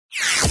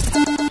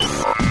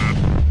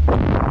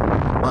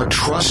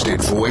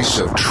trusted voice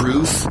of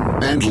truth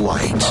and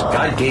light.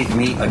 God gave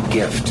me a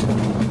gift.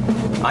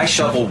 I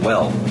shovel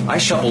well. I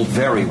shovel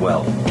very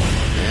well.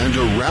 And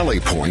a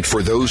rally point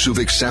for those who've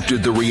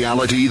accepted the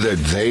reality that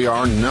they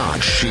are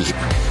not sheep.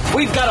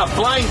 We've got a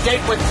blind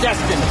date with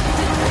destiny.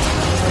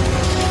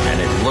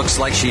 And it looks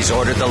like she's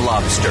ordered the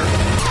lobster.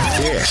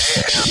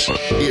 This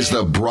is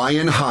the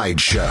Bryan Hyde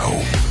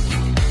Show.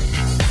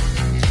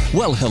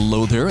 Well,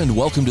 hello there, and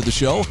welcome to the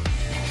show.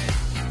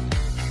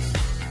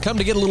 Come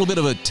to get a little bit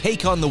of a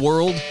take on the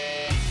world.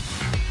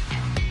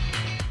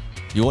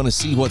 You want to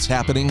see what's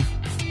happening?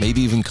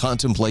 Maybe even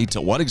contemplate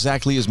what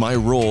exactly is my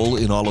role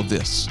in all of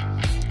this.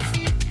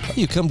 Well,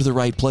 you come to the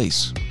right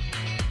place.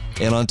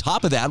 And on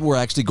top of that, we're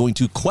actually going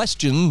to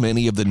question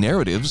many of the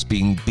narratives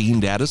being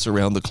beamed at us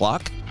around the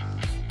clock,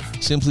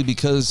 simply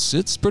because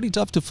it's pretty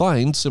tough to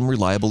find some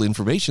reliable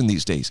information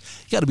these days.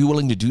 You got to be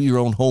willing to do your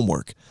own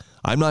homework.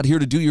 I'm not here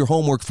to do your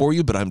homework for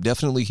you, but I'm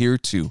definitely here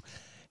to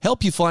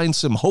help you find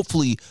some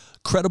hopefully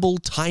credible,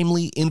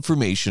 timely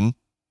information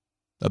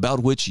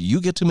about which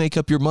you get to make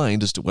up your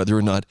mind as to whether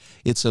or not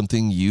it's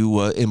something you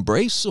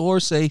embrace or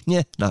say,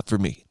 yeah, not for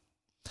me.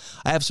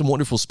 I have some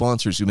wonderful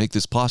sponsors who make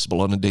this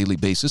possible on a daily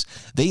basis.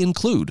 They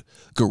include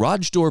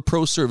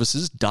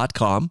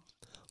GarageDoorProServices.com,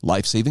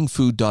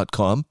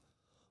 LifesavingFood.com,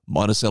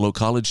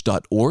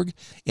 MonticelloCollege.org,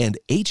 and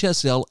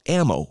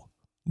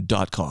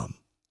HSLAmmo.com.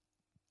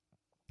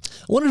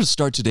 I wanted to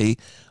start today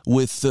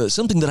with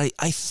something that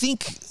I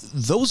think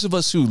those of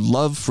us who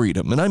love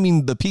freedom, and I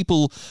mean the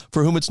people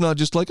for whom it's not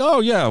just like, oh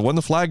yeah, when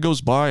the flag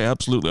goes by,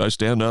 absolutely, I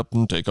stand up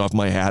and take off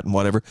my hat and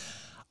whatever.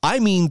 I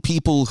mean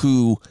people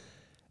who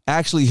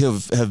actually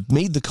have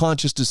made the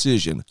conscious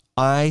decision,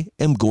 I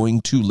am going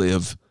to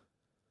live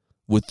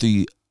with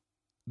the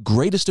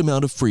greatest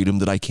amount of freedom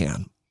that I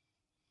can.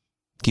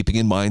 Keeping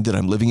in mind that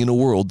I'm living in a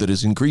world that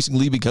is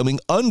increasingly becoming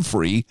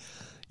unfree,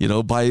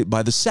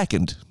 by the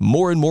second,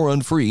 more and more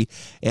unfree,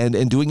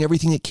 and doing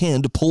everything it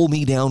can to pull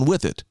me down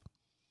with it.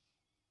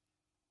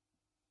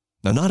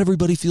 Now, not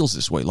everybody feels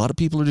this way. A lot of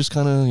people are just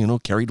kind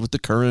of, carried with the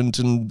current,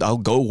 and I'll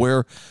go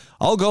where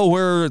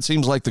it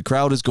seems like the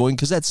crowd is going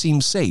because that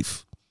seems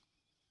safe.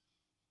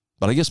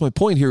 But I guess my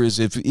point here is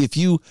if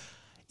you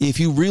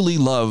really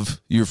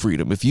love your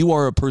freedom, if you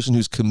are a person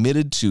who's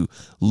committed to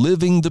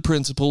living the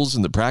principles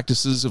and the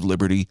practices of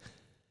liberty,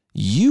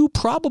 you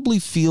probably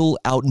feel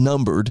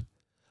outnumbered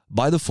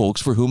by the folks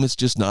for whom it's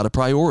just not a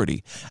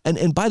priority.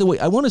 And by the way,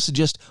 I want to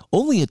suggest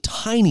only a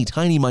tiny,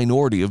 tiny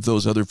minority of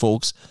those other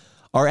folks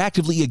are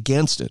actively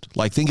against it.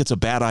 Like think it's a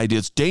bad idea,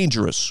 it's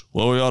dangerous.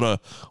 Well, we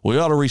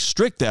ought to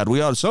restrict that.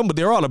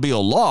 There ought to be a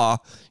law,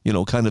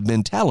 kind of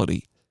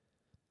mentality.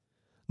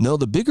 No,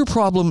 the bigger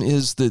problem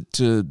is that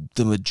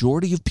the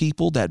majority of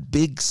people, that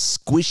big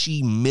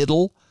squishy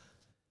middle,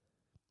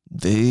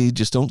 they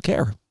just don't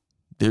care.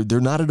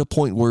 They're not at a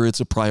point where it's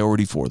a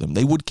priority for them.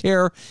 They would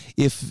care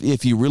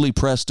if you really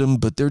pressed them,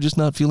 but they're just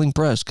not feeling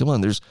pressed. Come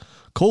on, there's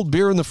cold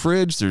beer in the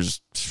fridge.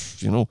 There's,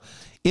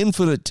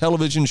 infinite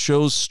television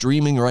shows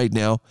streaming right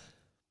now.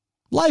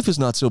 Life is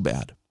not so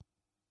bad.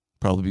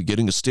 Probably be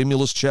getting a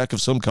stimulus check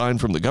of some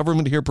kind from the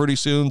government here pretty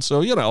soon.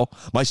 So,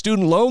 my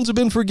student loans have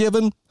been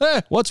forgiven.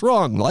 What's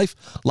wrong? Life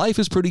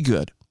is pretty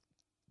good.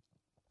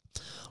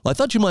 Well, I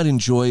thought you might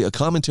enjoy a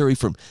commentary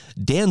from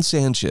Dan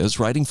Sanchez,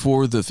 writing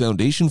for the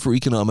Foundation for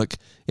Economic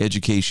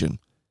Education.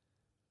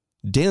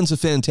 Dan's a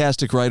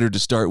fantastic writer to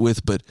start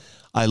with, but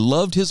I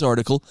loved his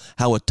article,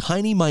 How a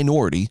Tiny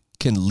Minority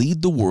Can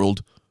Lead the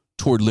World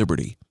Toward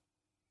Liberty.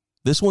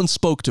 This one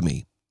spoke to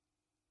me,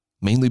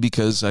 mainly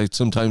because I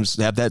sometimes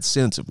have that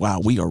sense of, wow,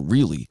 we are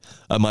really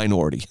a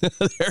minority.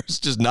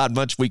 There's just not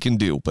much we can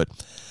do. But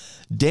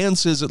Dan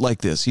says it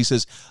like this. He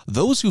says,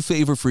 those who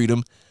favor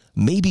freedom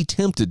may be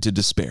tempted to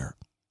despair.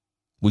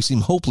 We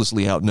seem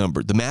hopelessly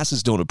outnumbered. The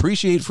masses don't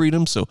appreciate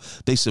freedom, so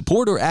they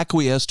support or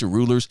acquiesce to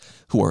rulers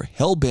who are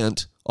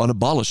hell-bent on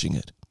abolishing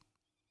it.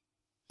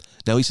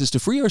 Now, he says, to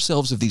free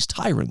ourselves of these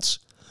tyrants,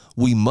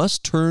 we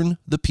must turn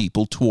the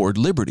people toward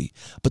liberty.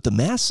 But the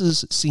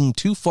masses seem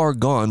too far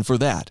gone for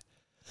that.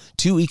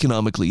 Too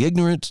economically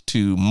ignorant,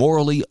 too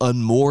morally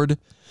unmoored,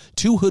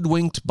 too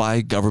hoodwinked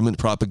by government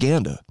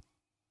propaganda.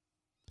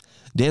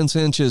 Dan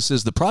Sanchez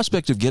says the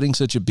prospect of getting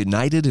such a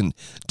benighted and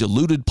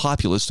deluded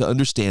populace to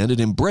understand and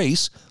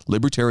embrace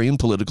libertarian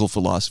political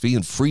philosophy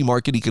and free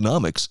market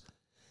economics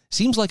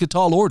seems like a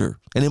tall order,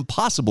 an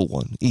impossible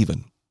one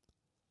even.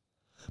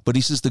 But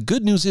he says the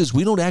good news is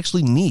we don't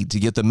actually need to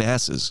get the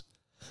masses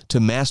to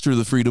master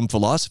the freedom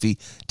philosophy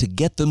to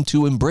get them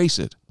to embrace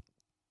it.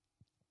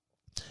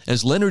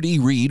 As Leonard E.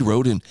 Read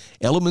wrote in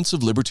Elements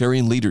of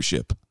Libertarian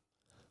Leadership,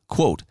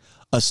 quote,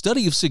 a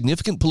study of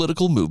significant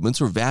political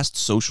movements or vast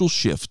social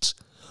shifts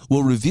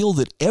will reveal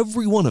that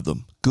every one of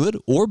them, good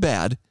or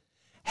bad,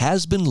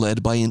 has been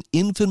led by an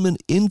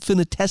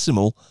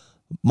infinitesimal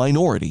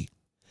minority.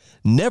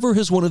 Never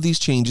has one of these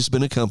changes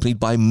been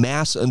accompanied by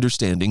mass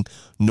understanding,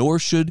 nor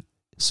should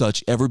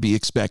such ever be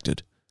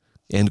expected.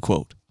 End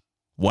quote.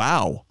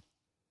 Wow.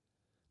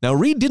 Now,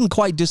 Reed didn't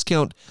quite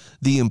discount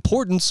the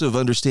importance of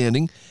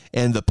understanding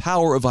and the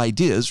power of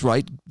ideas,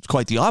 right?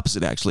 Quite the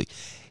opposite, actually.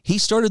 He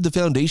started the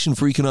Foundation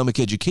for Economic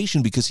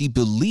Education because he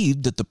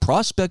believed that the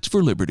prospects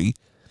for liberty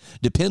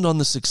depend on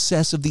the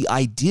success of the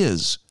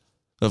ideas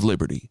of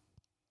liberty.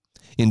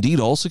 Indeed,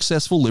 all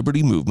successful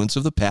liberty movements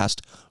of the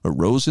past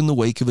arose in the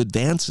wake of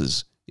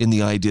advances in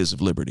the ideas of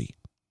liberty.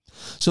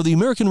 So the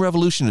American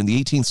Revolution in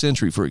the 18th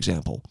century, for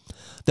example,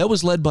 that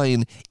was led by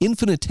an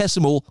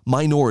infinitesimal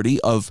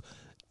minority of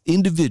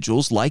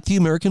individuals like the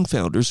American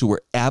founders who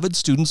were avid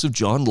students of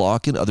John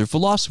Locke and other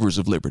philosophers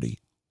of liberty.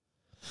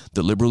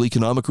 The liberal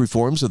economic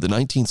reforms of the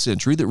 19th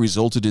century that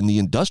resulted in the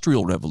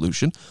Industrial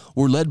Revolution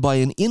were led by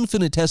an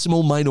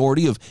infinitesimal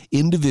minority of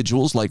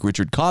individuals like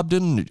Richard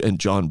Cobden and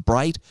John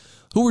Bright,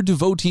 who were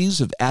devotees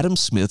of Adam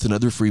Smith and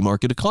other free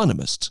market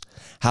economists.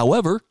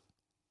 However,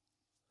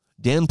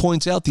 Dan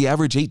points out the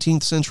average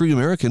 18th century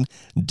American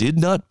did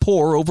not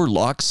pore over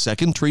Locke's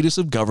second treatise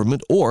of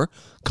government or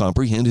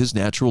comprehend his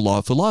natural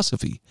law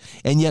philosophy.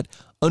 And yet,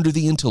 under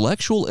the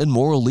intellectual and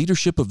moral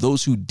leadership of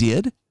those who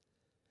did,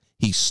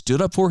 he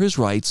stood up for his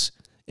rights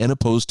and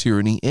opposed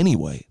tyranny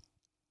anyway.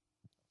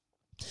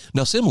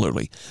 Now,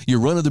 similarly, your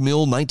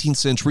run-of-the-mill 19th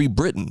century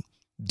Britain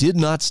did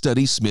not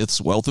study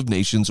Smith's Wealth of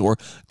Nations or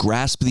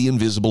grasp the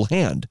invisible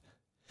hand.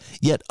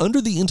 Yet,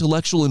 under the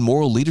intellectual and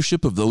moral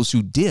leadership of those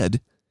who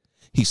did,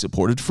 he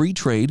supported free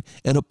trade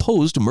and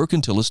opposed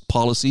mercantilist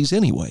policies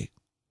anyway.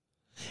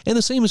 And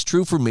the same is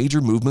true for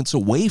major movements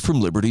away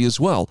from liberty as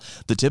well.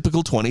 The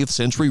typical 20th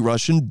century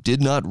Russian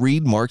did not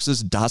read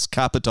Marx's Das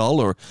Kapital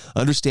or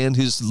understand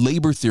his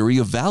labor theory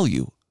of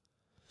value.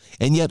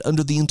 And yet,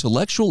 under the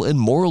intellectual and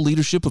moral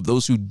leadership of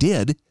those who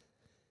did,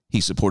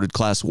 he supported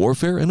class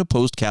warfare and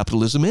opposed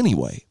capitalism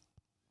anyway.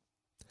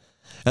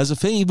 As a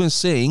famous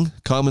saying,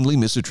 commonly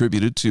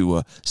misattributed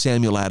to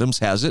Samuel Adams,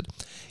 has it,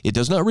 it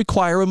does not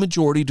require a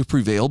majority to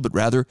prevail, but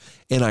rather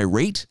an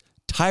irate,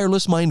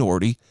 tireless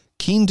minority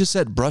keen to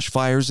set brush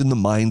fires in the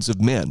minds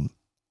of men.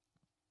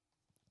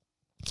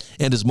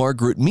 And as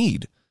Margaret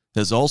Mead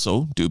has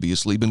also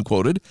dubiously been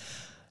quoted,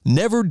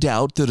 never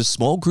doubt that a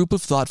small group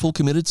of thoughtful,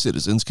 committed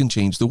citizens can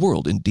change the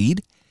world.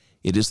 Indeed,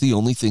 it is the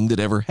only thing that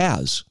ever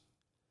has.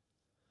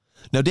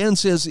 Now, Dan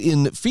says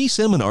in fee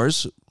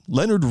seminars,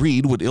 Leonard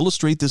Read would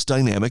illustrate this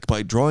dynamic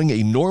by drawing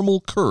a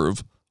normal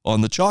curve on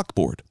the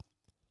chalkboard.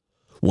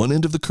 One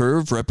end of the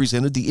curve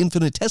represented the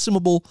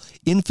infinitesimal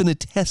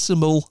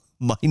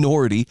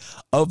minority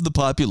of the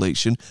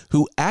population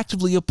who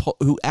actively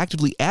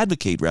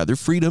advocate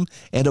freedom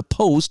and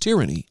oppose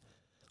tyranny.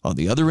 On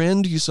the other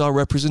end, you saw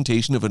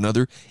representation of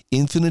another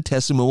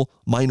infinitesimal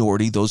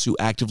minority, those who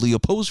actively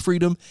oppose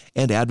freedom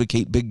and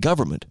advocate big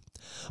government.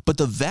 But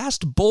the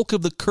vast bulk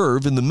of the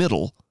curve in the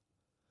middle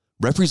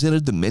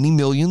represented the many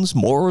millions,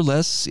 more or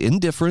less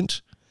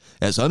indifferent,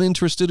 as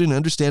uninterested in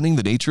understanding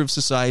the nature of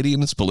society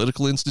and its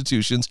political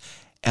institutions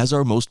as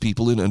are most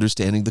people in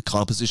understanding the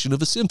composition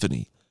of a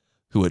symphony,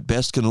 who at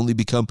best can only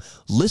become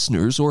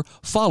listeners or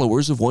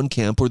followers of one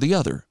camp or the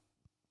other.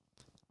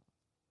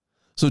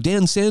 So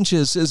Dan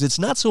Sanchez says it's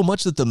not so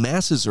much that the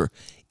masses are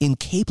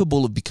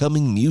incapable of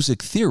becoming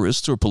music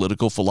theorists or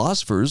political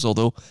philosophers,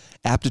 although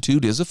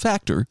aptitude is a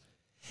factor.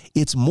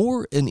 It's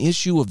more an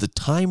issue of the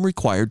time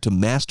required to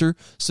master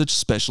such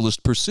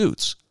specialist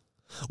pursuits.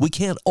 We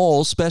can't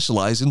all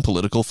specialize in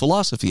political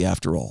philosophy,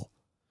 after all.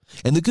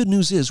 And the good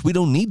news is we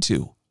don't need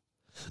to.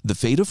 The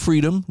fate of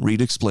freedom,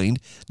 Reed explained,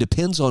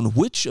 depends on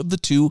which of the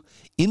two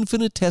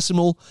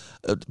infinitesimal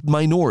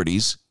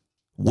minorities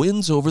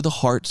wins over the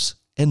hearts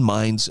and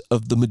minds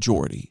of the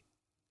majority.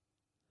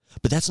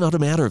 But that's not a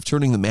matter of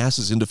turning the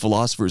masses into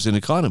philosophers and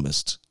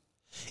economists.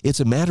 It's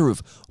a matter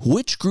of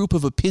which group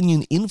of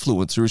opinion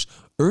influencers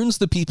earns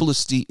the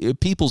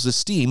people's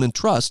esteem and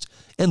trust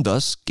and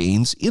thus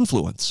gains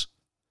influence.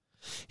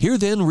 Here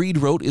then, Reed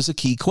wrote, is a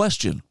key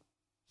question.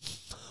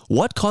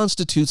 What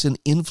constitutes an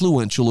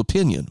influential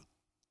opinion?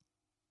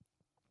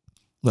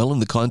 Well, in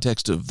the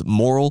context of the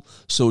moral,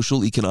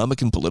 social,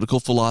 economic, and political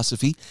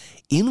philosophy,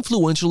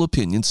 influential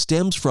opinion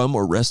stems from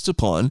or rests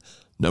upon,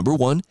 number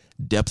one,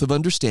 depth of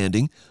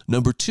understanding,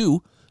 number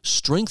two,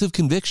 strength of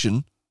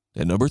conviction,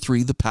 and number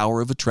three, the power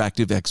of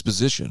attractive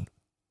exposition.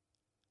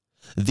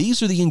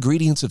 These are the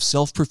ingredients of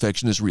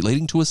self-perfection as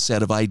relating to a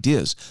set of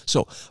ideas.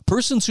 So,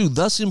 persons who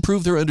thus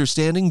improve their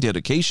understanding,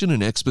 dedication,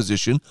 and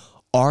exposition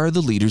are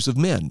the leaders of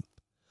men.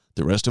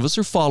 The rest of us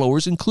are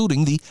followers,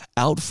 including the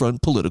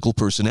out-front political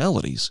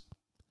personalities.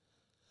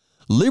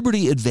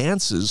 Liberty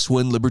advances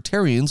when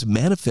libertarians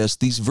manifest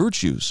these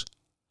virtues.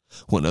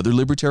 When other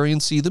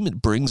libertarians see them,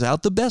 it brings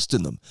out the best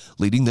in them,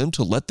 leading them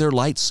to let their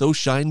light so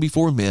shine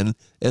before men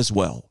as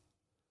well.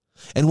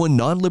 And when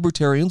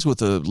non-libertarians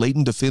with a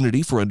latent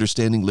affinity for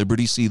understanding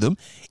liberty see them,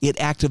 it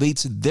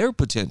activates their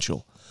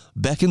potential,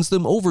 beckons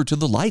them over to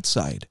the light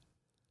side,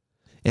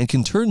 and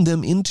can turn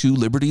them into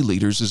liberty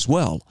leaders as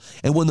well.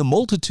 And when the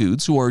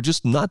multitudes who are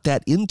just not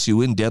that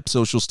into in-depth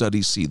social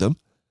studies see them,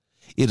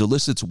 it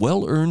elicits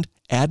well-earned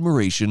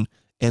admiration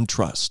and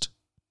trust.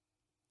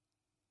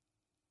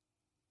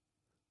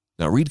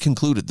 Now, Reed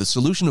concluded, the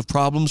solution of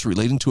problems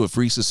relating to a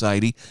free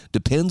society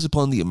depends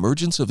upon the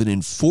emergence of an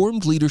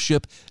informed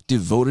leadership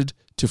devoted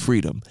to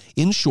freedom.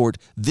 In short,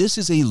 this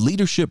is a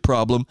leadership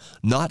problem,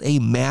 not a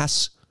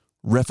mass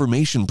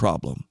reformation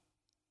problem.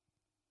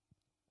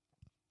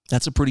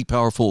 That's a pretty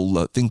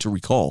powerful thing to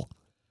recall.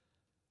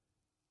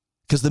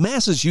 Because the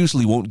masses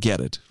usually won't get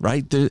it,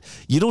 right?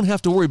 You don't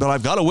have to worry about,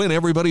 I've got to win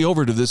everybody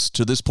over to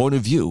this point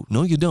of view.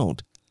 No, you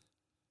don't.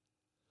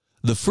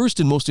 The first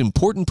and most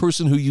important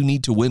person who you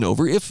need to win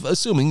over, if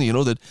assuming,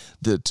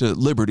 that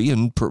liberty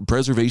and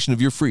preservation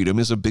of your freedom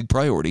is a big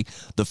priority,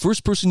 the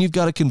first person you've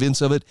got to convince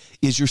of it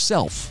is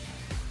yourself.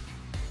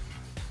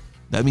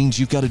 That means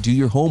you've got to do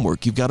your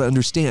homework. You've got to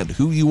understand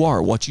who you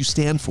are, what you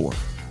stand for.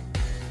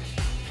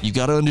 You've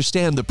got to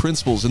understand the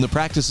principles and the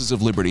practices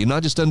of liberty, and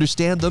not just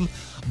understand them,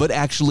 but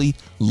actually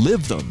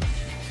live them.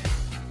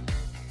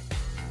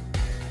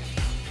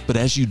 But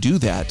as you do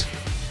that,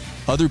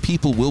 other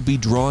people will be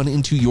drawn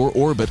into your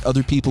orbit.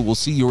 Other people will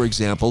see your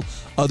example.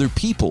 Other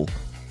people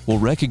will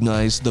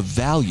recognize the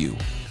value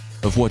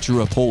of what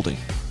you're upholding.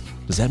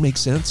 Does that make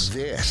sense?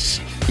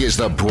 This is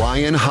the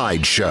Bryan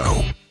Hyde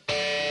Show.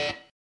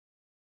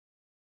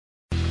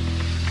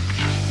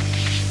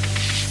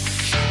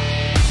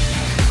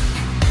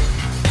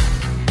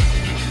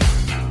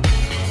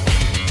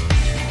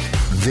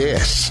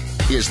 This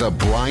is the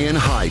Bryan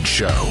Hyde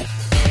Show.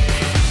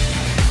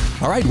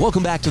 All right,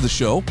 welcome back to the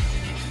show.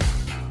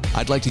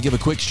 I'd like to give a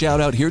quick shout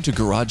out here to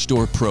Garage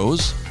Door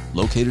Pros,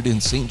 located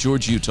in St.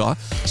 George, Utah,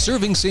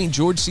 serving St.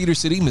 George, Cedar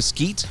City,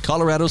 Mesquite,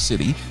 Colorado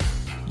City.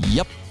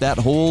 Yep, that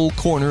whole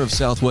corner of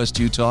southwest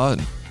Utah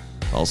and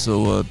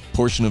also a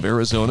portion of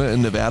Arizona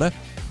and Nevada.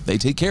 They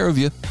take care of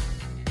you.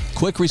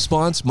 Quick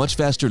response, much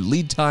faster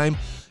lead time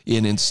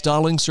in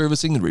installing,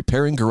 servicing, and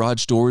repairing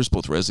garage doors,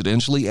 both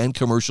residentially and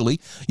commercially.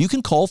 You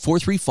can call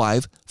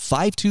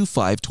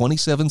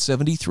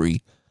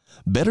 435-525-2773.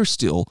 Better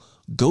still,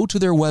 go to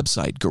their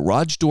website,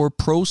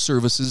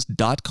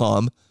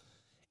 garagedoorproservices.com,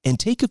 and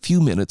take a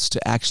few minutes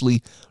to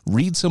actually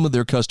read some of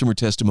their customer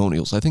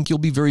testimonials. I think you'll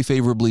be very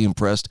favorably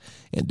impressed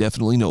and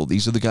definitely know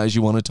these are the guys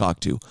you want to talk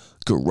to.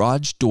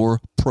 Garage Door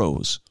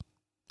Pros.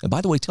 And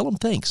by the way, tell them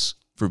thanks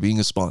for being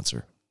a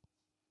sponsor.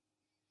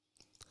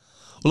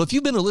 Well, if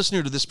you've been a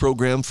listener to this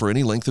program for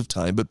any length of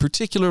time, but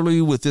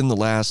particularly within the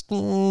last,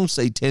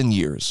 say, 10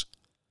 years,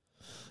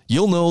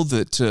 you'll know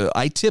that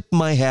I tip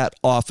my hat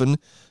often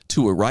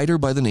to a writer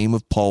by the name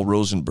of Paul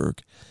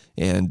Rosenberg.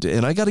 And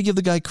I got to give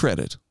the guy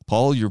credit.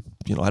 Paul,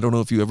 I don't know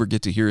if you ever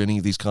get to hear any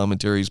of these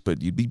commentaries,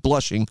 but you'd be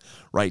blushing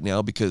right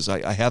now because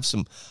I have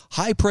some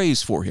high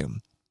praise for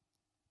him.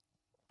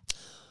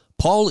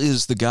 Paul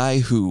is the guy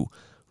who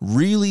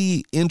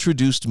really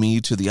introduced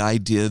me to the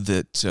idea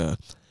that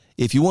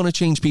if you want to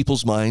change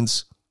people's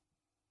minds,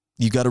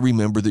 you got to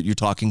remember that you're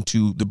talking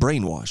to the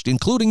brainwashed,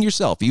 including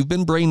yourself. You've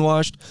been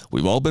brainwashed.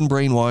 We've all been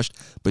brainwashed,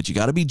 but you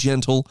got to be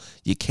gentle.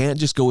 You can't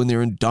just go in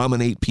there and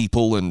dominate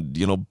people and,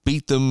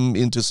 beat them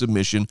into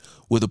submission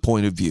with a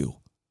point of view.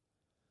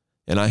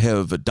 And I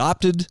have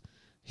adopted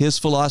his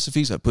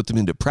philosophies. I've put them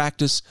into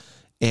practice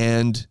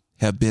and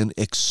have been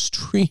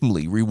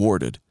extremely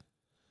rewarded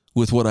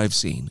with what I've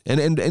seen. And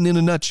in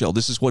a nutshell,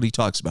 this is what he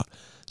talks about.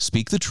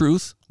 Speak the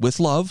truth with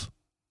love.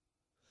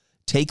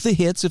 Take the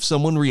hits if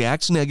someone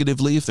reacts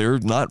negatively, if they're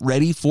not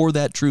ready for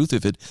that truth,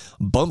 if it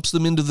bumps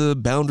them into the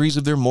boundaries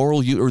of their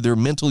moral or their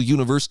mental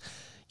universe.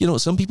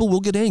 Some people will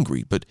get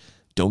angry, but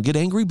don't get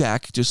angry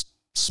back. Just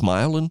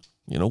smile and,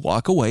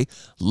 walk away.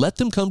 Let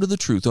them come to the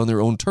truth on their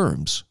own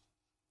terms.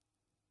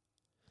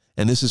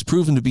 And this has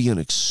proven to be an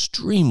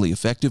extremely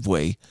effective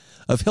way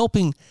of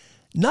helping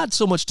not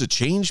so much to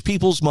change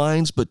people's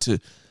minds, but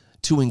to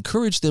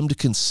encourage them to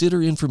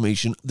consider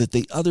information that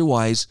they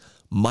otherwise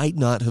might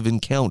not have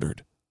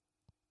encountered.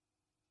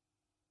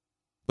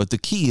 But the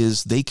key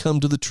is they come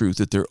to the truth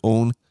at their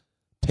own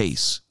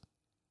pace.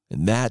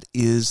 And that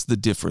is the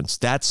difference.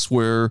 That's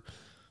where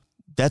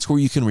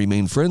you can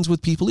remain friends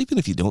with people, even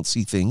if you don't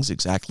see things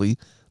exactly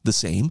the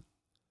same.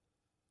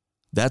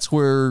 That's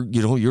where,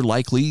 you're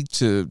likely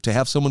to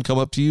have someone come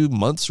up to you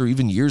months or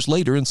even years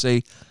later and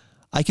say,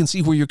 I can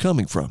see where you're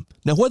coming from.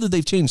 Now, whether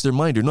they've changed their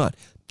mind or not,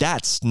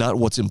 that's not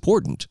what's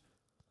important.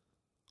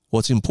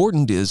 What's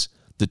important is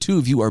the two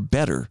of you are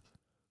better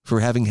for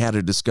having had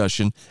a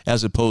discussion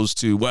as opposed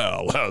to,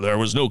 well, there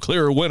was no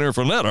clear winner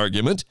from that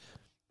argument.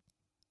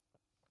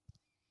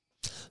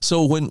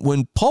 So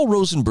when Paul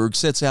Rosenberg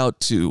sets out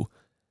to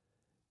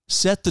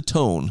set the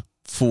tone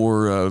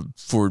for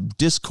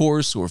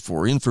discourse or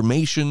for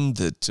information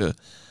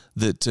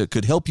that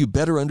could help you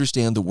better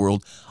understand the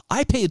world,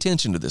 I pay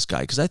attention to this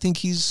guy because I think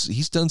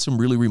he's done some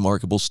really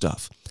remarkable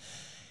stuff.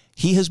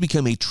 He has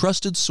become a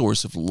trusted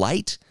source of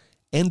light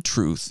and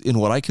truth in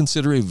what I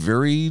consider a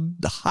very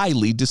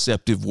highly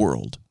deceptive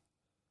world.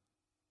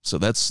 So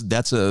that's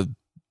a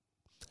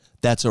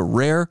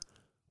rare,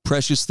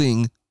 precious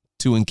thing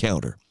to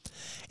encounter.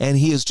 And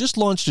he has just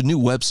launched a new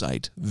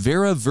website,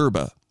 Vera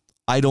Verba.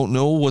 I don't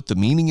know what the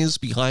meaning is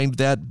behind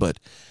that, but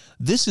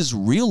this is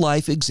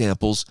real-life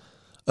examples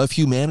of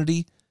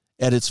humanity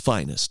at its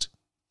finest.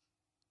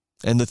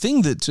 And the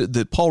thing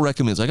that Paul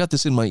recommends, I got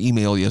this in my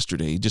email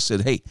yesterday. He just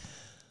said, hey,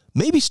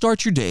 maybe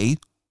start your day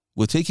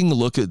with taking a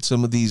look at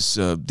some of these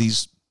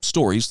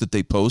stories that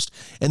they post,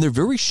 and they're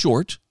very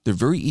short. They're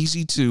very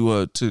easy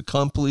to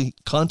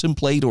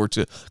contemplate or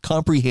to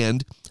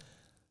comprehend,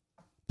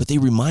 but they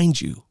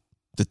remind you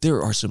that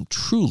there are some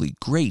truly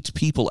great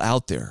people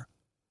out there.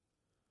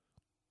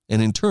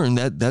 And in turn,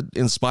 that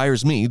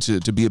inspires me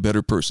to be a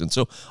better person.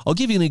 So I'll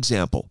give you an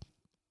example.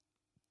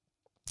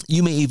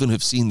 You may even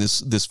have seen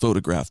this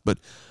photograph, but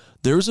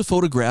there's a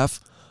photograph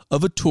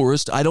of a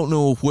tourist. I don't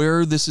know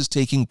where this is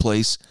taking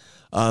place.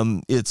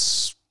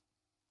 It's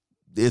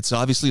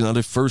obviously not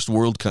a first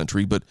world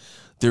country, but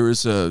there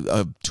is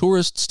a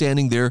tourist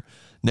standing there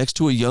next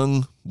to a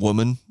young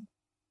woman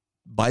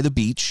by the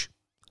beach,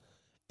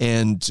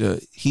 and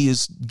he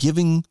is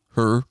giving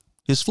her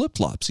his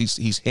flip-flops.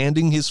 He's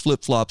handing his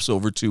flip-flops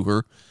over to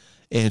her,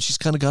 and she's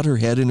kind of got her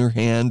head in her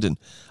hand, and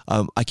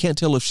I can't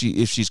tell if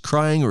she's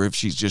crying or if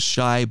she's just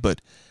shy, but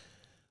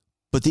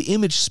the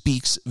image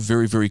speaks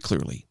very, very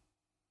clearly.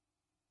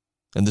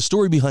 And the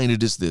story behind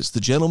it is this. The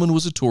gentleman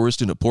was a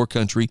tourist in a poor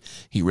country.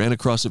 He ran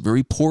across a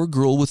very poor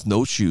girl with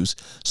no shoes,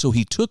 so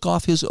he took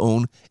off his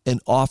own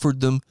and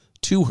offered them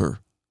to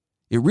her.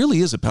 It really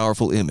is a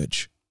powerful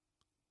image.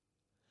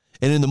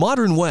 And in the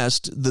modern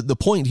West, the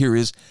point here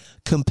is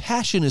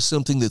compassion is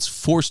something that's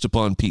forced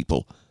upon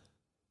people.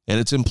 And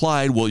it's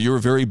implied, well, you're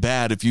very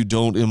bad if you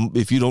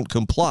don't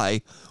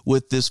comply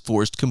with this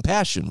forced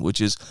compassion,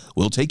 which is,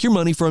 we'll take your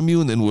money from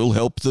you and then we'll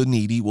help the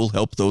needy, we'll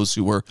help those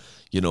who are,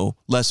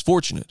 less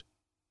fortunate,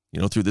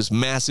 through this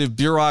massive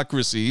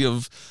bureaucracy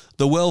of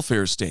the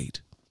welfare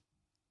state.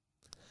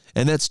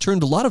 And that's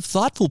turned a lot of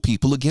thoughtful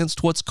people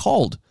against what's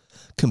called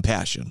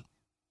compassion.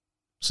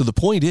 So the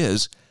point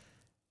is,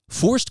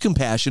 forced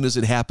compassion, as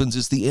it happens,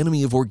 is the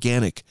enemy of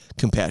organic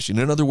compassion.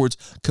 In other words,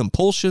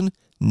 compulsion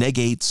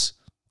negates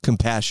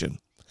compassion.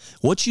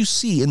 What you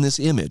see in this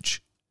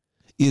image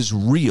is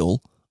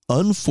real,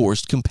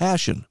 unforced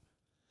compassion.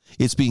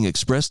 It's being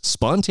expressed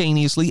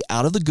spontaneously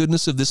out of the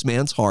goodness of this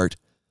man's heart,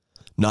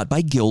 not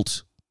by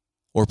guilt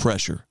or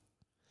pressure.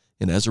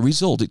 And as a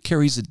result, it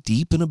carries a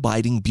deep and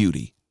abiding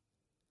beauty.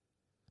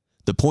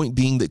 The point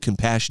being that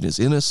compassion is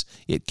in us.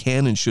 It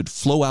can and should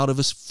flow out of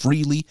us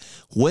freely.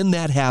 When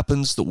that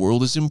happens, the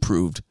world is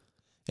improved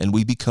and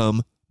we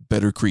become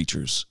better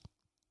creatures.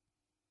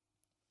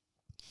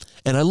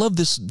 And I love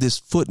this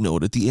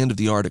footnote at the end of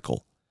the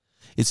article.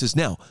 It says,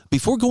 now,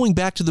 before going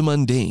back to the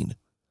mundane,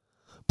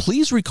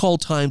 please recall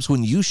times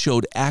when you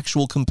showed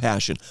actual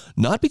compassion,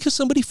 not because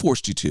somebody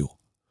forced you to,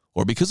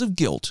 or because of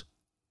guilt,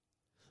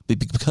 but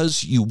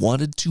because you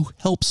wanted to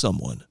help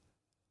someone.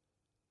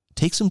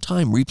 Take some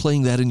time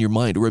replaying that in your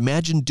mind, or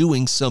imagine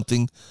doing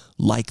something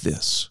like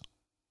this.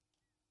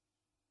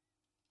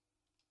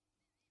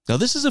 Now,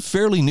 this is a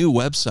fairly new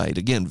website.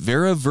 Again,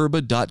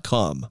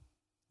 veraverba.com.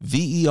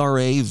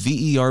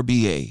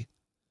 VERAVERBA.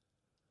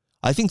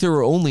 I think there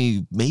are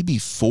only maybe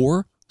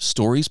 4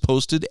 stories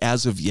posted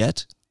as of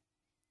yet.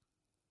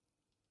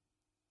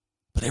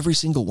 But every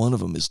single one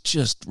of them is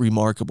just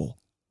remarkable.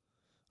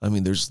 I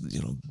mean,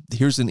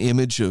 here's an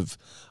image of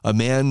a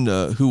man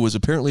who was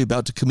apparently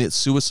about to commit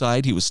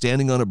suicide. He was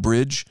standing on a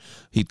bridge.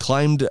 He'd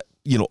climbed,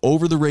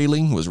 over the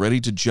railing, was ready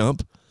to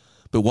jump.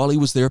 But while he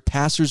was there,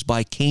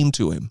 passersby came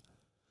to him.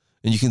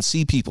 And you can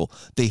see people.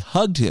 They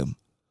hugged him.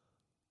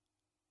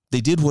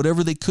 They did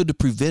whatever they could to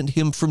prevent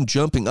him from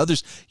jumping.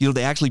 Others,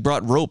 they actually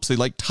brought ropes.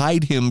 They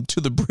tied him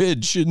to the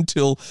bridge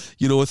until,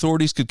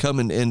 authorities could come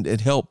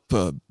and help,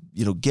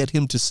 get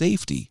him to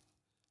safety.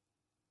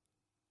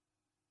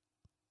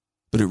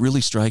 But it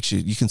really strikes you.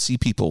 You can see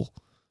people,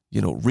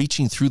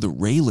 reaching through the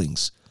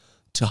railings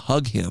to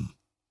hug him.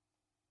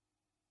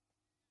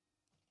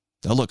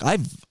 Now, look,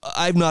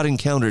 I've not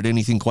encountered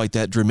anything quite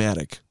that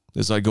dramatic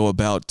as I go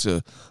about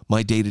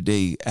my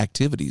day-to-day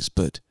activities,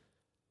 but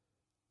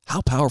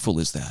how powerful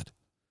is that?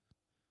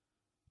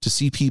 To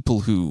see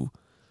people who,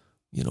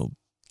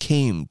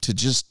 came to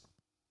just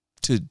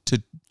to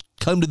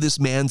come to this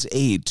man's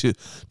aid, to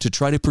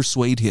try to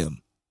persuade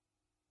him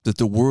that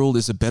the world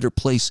is a better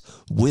place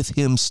with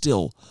him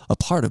still a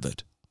part of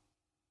it.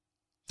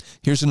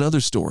 Here's another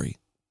story.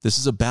 This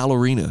is a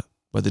ballerina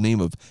by the name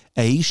of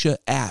Aisha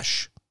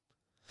Ash.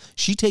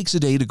 She takes a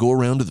day to go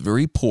around to the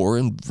very poor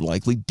and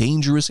likely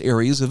dangerous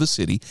areas of a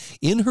city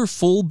in her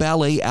full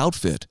ballet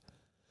outfit,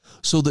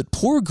 so that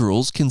poor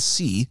girls can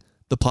see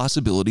the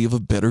possibility of a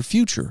better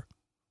future.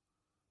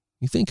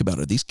 You think about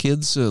it. These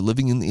kids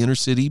living in the inner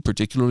city,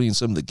 particularly in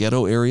some of the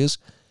ghetto areas,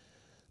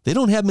 they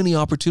don't have many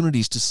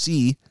opportunities to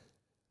see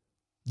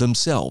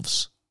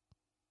themselves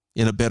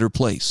in a better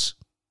place.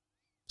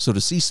 So to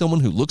see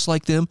someone who looks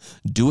like them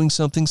doing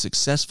something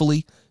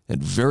successfully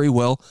and very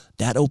well,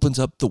 that opens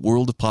up the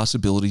world of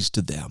possibilities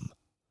to them.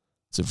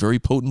 It's a very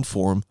potent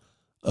form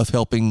of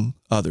helping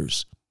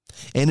others.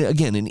 And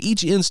again, in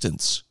each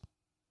instance,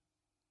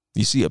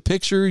 you see a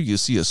picture, you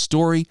see a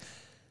story,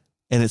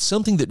 and it's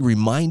something that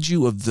reminds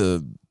you of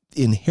the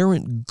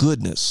inherent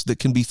goodness that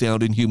can be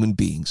found in human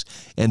beings.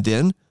 And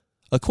then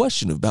a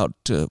question about,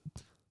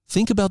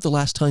 think about the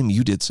last time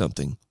you did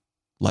something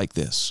like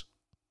this.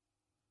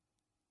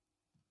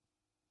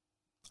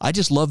 I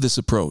just love this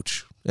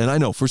approach. And I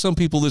know for some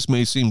people this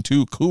may seem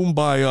too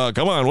kumbaya.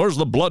 Come on, where's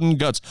the blood and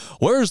guts?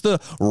 Where's the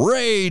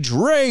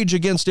rage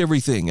against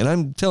everything? And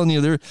I'm telling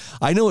you,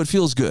 I know it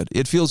feels good.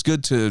 It feels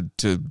good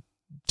to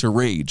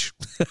rage.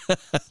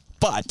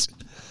 But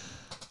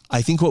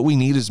I think what we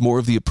need is more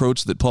of the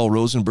approach that Paul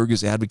Rosenberg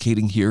is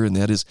advocating here, and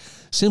that is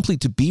simply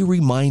to be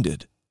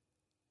reminded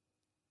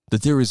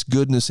that there is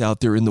goodness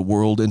out there in the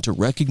world and to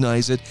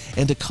recognize it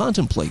and to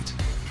contemplate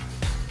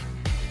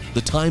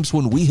the times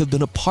when we have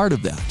been a part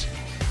of that,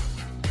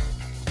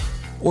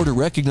 or to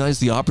recognize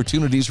the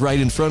opportunities right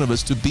in front of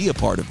us to be a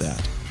part of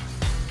that.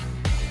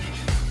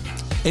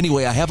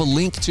 Anyway, I have a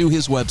link to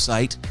his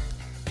website,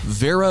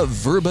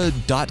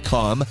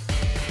 veraverba.com.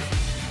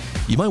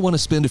 You might want to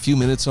spend a few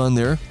minutes on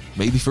there,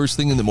 maybe first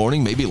thing in the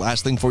morning, maybe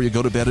last thing before you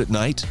go to bed at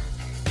night.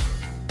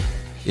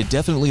 It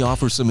definitely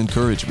offers some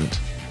encouragement.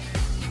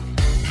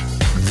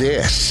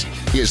 This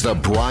is the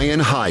Bryan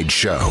Hyde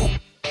Show.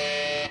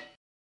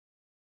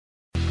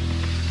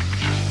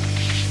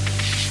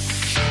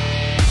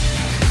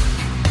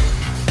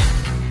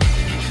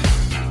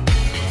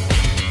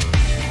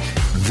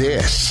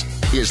 This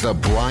is the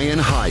Bryan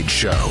Hyde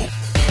Show.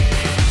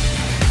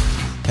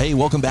 Hey,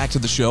 welcome back to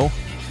the show.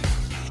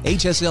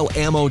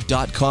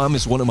 HSLammo.com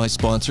is one of my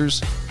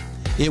sponsors.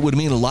 It would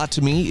mean a lot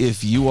to me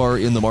if you are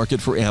in the market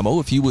for ammo,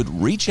 if you would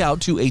reach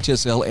out to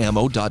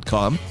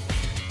HSLammo.com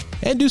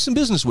and do some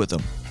business with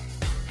them.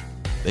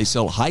 They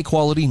sell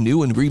high-quality,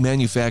 new and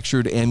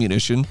remanufactured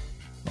ammunition,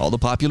 all the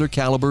popular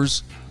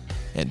calibers,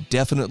 and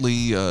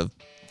definitely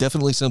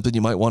something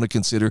you might want to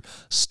consider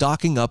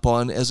stocking up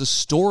on as a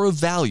store of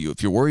value.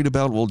 If you're worried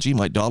about, well, gee,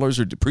 my dollars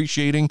are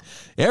depreciating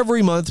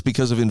every month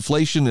because of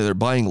inflation and they're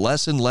buying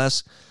less and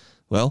less.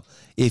 Well,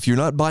 if you're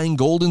not buying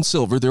gold and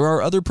silver, there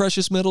are other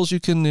precious metals you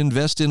can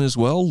invest in as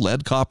well,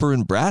 lead, copper,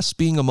 and brass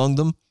being among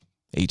them.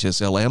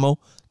 HSL Ammo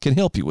can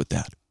help you with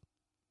that.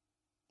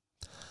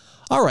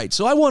 All right,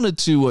 so I wanted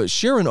to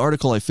share an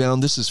article I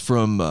found. This is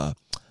from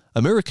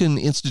American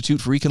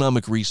Institute for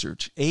Economic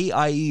Research,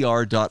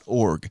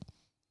 AIER.org.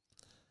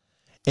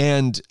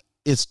 And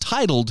it's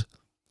titled,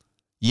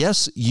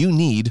 Yes, You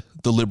Need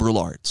the Liberal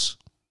Arts.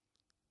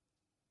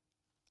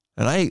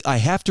 And I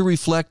have to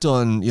reflect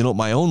on,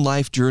 my own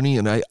life journey.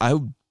 And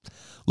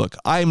look,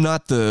 I'm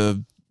not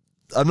the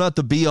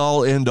be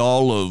all end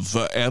all of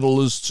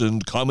analysts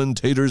and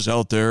commentators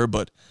out there,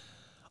 but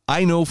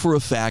I know for a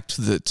fact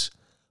that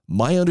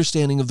my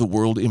understanding of the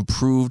world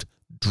improved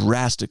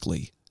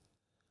drastically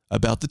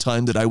about the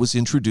time that I was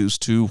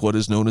introduced to what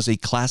is known as a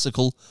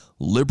classical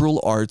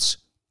liberal arts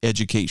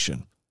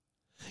education.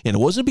 And it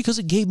wasn't because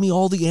it gave me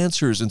all the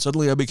answers and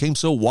suddenly I became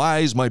so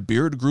wise, my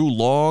beard grew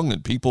long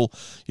and people,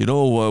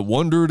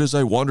 wondered as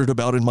I wandered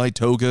about in my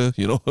toga,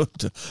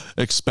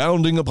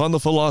 expounding upon the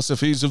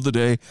philosophies of the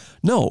day.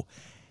 No,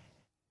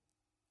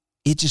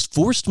 it just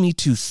forced me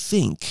to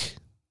think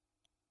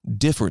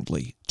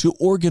differently, to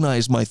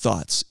organize my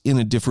thoughts in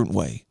a different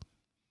way.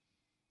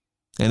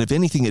 And if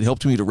anything, it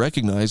helped me to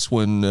recognize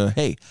when,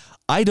 hey,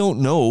 I don't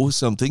know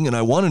something and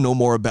I want to know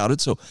more about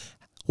it. So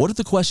what are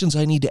the questions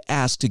I need to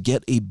ask to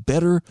get a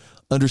better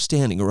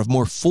understanding or a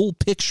more full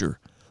picture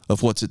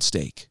of what's at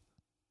stake?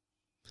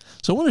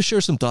 So I want to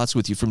share some thoughts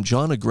with you from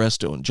John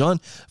Agresto. And John,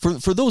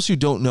 for those who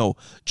don't know,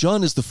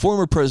 John is the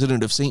former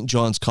president of St.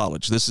 John's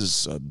College. This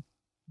is a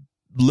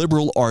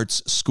liberal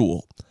arts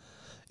school.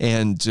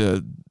 And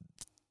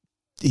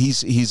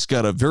he's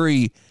got a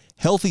very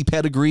healthy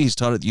pedigree. He's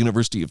taught at the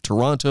University of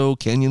Toronto,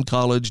 Kenyon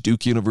College,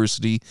 Duke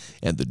University,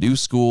 and the New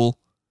School.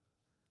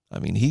 I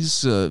mean,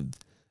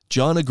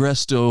 John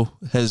Agresto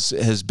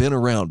has been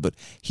around, but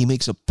he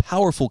makes a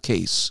powerful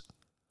case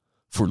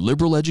for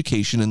liberal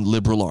education and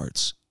liberal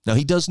arts. Now,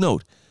 he does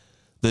note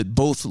that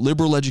both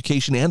liberal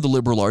education and the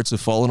liberal arts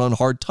have fallen on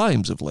hard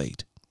times of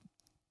late.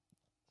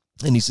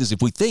 And he says,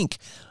 if we think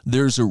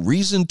there's a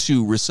reason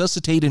to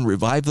resuscitate and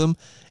revive them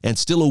and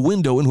still a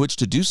window in which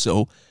to do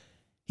so,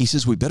 he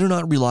says we better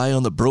not rely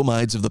on the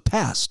bromides of the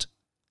past.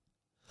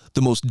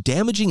 The most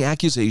damaging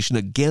accusation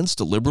against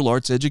a liberal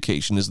arts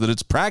education is that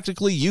it's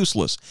practically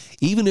useless,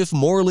 even if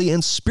morally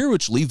and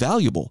spiritually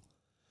valuable.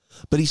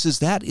 But he says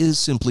that is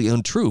simply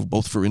untrue,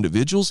 both for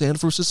individuals and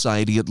for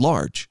society at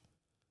large.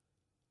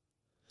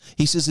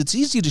 He says it's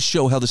easy to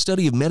show how the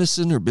study of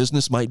medicine or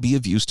business might be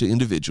of use to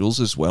individuals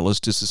as well as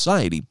to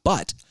society.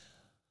 But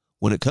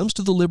when it comes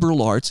to the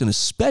liberal arts, and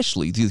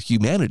especially the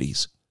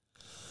humanities,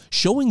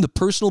 showing the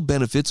personal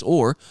benefits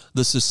or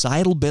the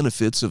societal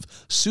benefits of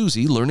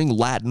Susie learning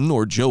Latin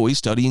or Joey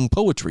studying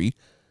poetry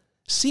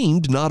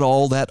seemed not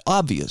all that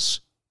obvious.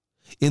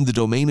 In the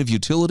domain of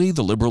utility,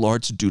 the liberal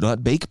arts do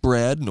not bake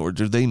bread, nor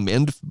do they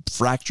mend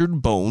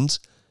fractured bones.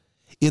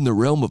 In the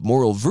realm of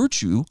moral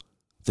virtue,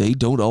 they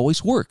don't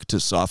always work to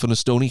soften a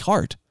stony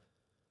heart.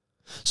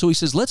 So he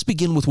says, let's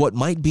begin with what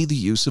might be the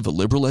use of a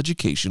liberal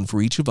education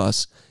for each of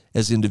us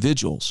as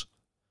individuals.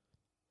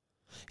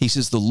 He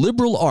says the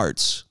liberal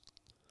arts,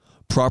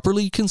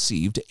 properly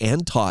conceived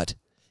and taught,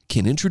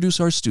 can introduce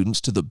our students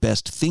to the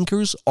best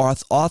thinkers,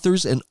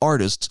 authors, and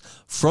artists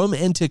from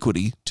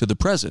antiquity to the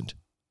present.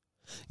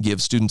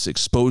 give students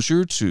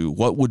exposure to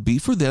what would be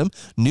for them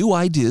new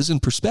ideas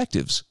and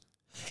perspectives,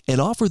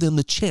 and offer them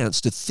the chance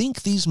to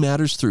think these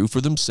matters through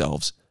for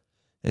themselves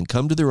and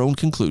come to their own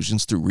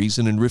conclusions through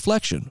reason and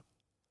reflection.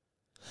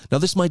 Now,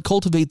 this might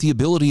cultivate the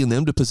ability in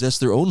them to possess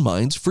their own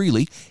minds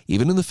freely,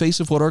 even in the face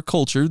of what our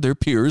culture, their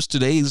peers,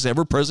 today's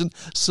ever-present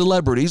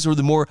celebrities, or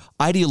the more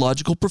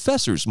ideological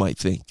professors might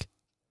think.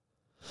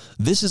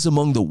 This is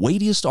among the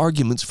weightiest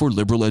arguments for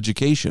liberal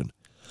education: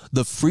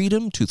 the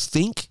freedom to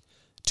think,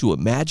 to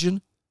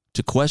imagine,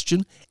 to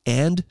question,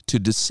 and to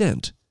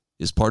dissent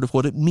is part of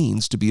what it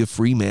means to be a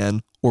free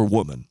man or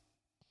woman.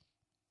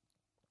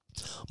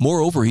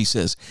 Moreover, he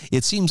says,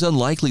 it seems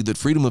unlikely that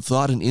freedom of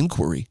thought and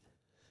inquiry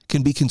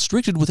can be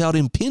constricted without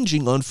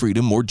impinging on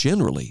freedom more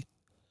generally.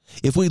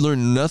 If we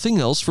learn nothing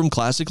else from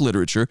classic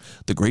literature,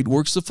 the great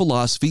works of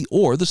philosophy,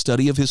 or the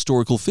study of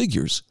historical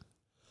figures,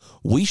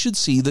 we should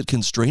see that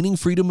constraining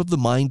freedom of the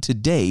mind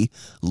today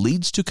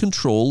leads to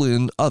control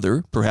in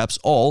other, perhaps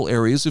all,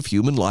 areas of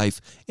human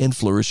life and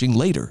flourishing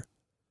later.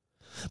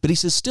 But he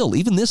says still,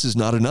 even this is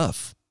not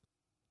enough.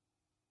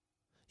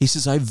 He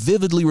says, I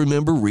vividly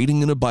remember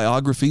reading in a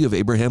biography of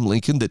Abraham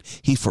Lincoln that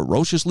he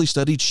ferociously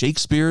studied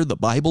Shakespeare, the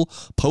Bible,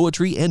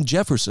 poetry, and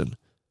Jefferson,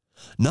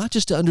 not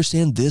just to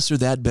understand this or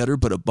that better,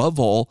 but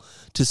above all,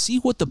 to see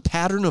what the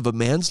pattern of a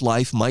man's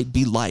life might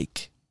be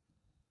like.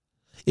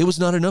 It was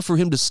not enough for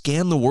him to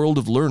scan the world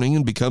of learning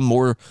and become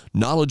more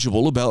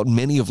knowledgeable about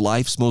many of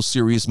life's most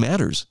serious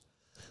matters.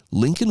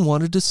 Lincoln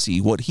wanted to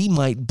see what he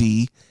might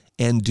be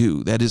and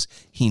do. That is,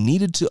 he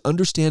needed to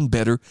understand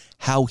better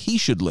how he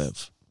should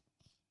live.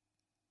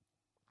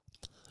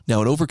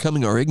 Now, in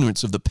overcoming our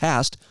ignorance of the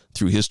past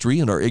through history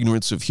and our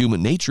ignorance of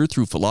human nature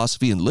through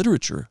philosophy and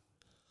literature,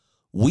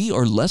 we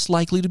are less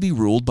likely to be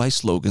ruled by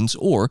slogans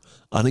or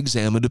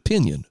unexamined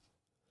opinion,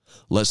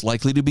 less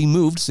likely to be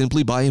moved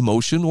simply by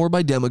emotion or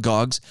by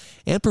demagogues,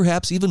 and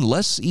perhaps even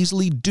less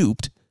easily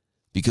duped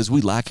because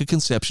we lack a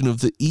conception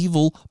of the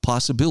evil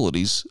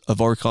possibilities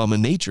of our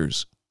common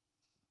natures.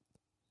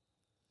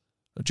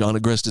 John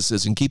Agresta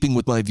says, in keeping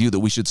with my view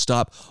that we should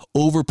stop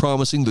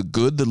overpromising the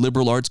good that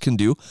liberal arts can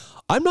do,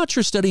 I'm not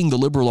sure studying the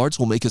liberal arts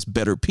will make us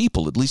better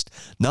people, at least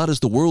not as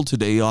the world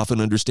today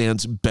often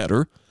understands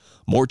better,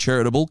 more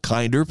charitable,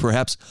 kinder,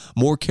 perhaps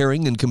more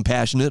caring and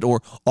compassionate,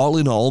 or all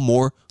in all,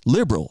 more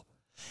liberal.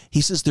 He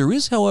says there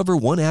is, however,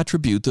 one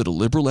attribute that a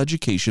liberal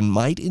education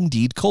might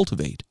indeed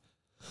cultivate,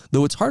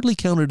 though it's hardly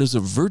counted as a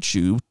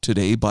virtue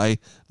today by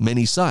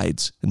many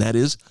sides, and that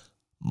is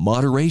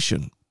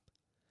moderation.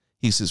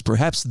 He says,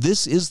 perhaps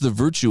this is the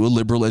virtue a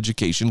liberal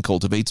education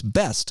cultivates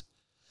best,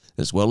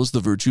 as well as the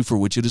virtue for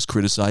which it is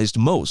criticized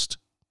most.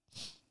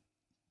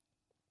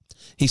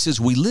 He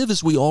says, we live,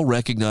 as we all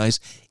recognize,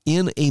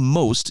 in a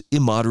most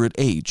immoderate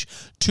age.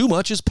 Too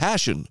much is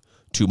passion,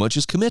 too much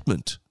is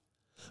commitment.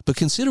 But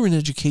consider an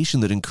education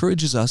that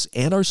encourages us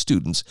and our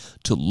students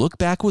to look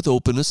back with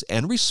openness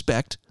and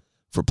respect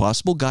for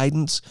possible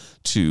guidance,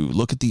 to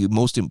look at the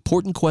most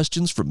important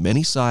questions from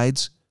many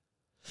sides,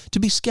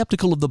 to be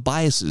skeptical of the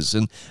biases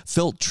and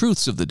felt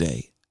truths of the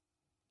day.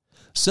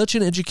 Such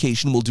an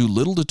education will do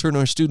little to turn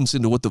our students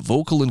into what the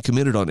vocal and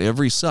committed on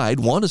every side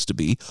want us to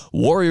be,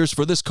 warriors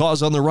for this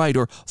cause on the right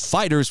or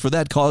fighters for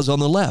that cause on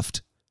the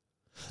left.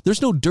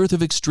 There's no dearth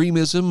of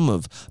extremism,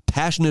 of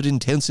passionate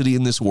intensity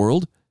in this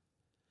world.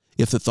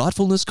 If the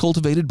thoughtfulness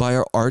cultivated by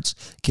our arts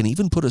can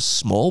even put a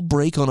small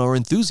brake on our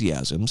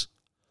enthusiasms,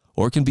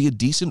 or can be a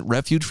decent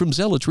refuge from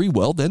zealotry,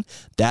 well, then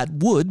that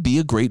would be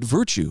a great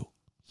virtue.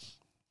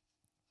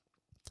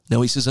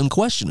 Now, he says,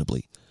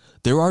 unquestionably,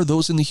 there are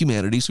those in the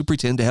humanities who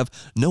pretend to have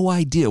no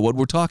idea what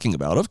we're talking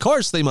about. Of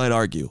course, they might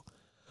argue.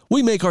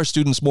 We make our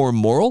students more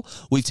moral.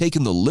 We've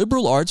taken the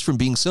liberal arts from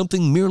being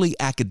something merely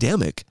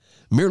academic,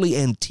 merely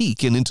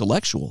antique and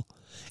intellectual,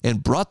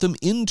 and brought them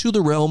into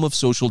the realm of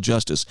social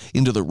justice,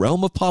 into the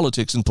realm of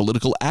politics and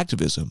political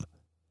activism.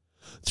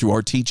 Through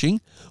our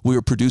teaching, we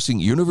are producing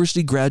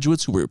university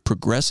graduates who are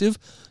progressive,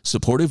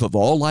 supportive of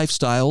all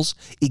lifestyles,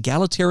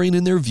 egalitarian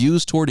in their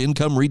views toward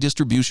income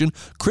redistribution,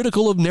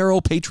 critical of narrow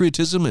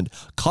patriotism, and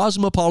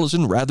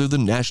cosmopolitan rather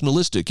than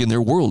nationalistic in their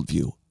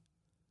worldview.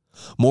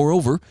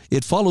 Moreover,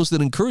 it follows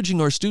that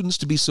encouraging our students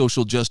to be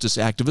social justice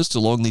activists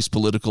along these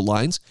political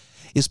lines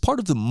is part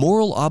of the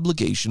moral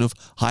obligation of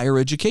higher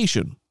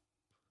education.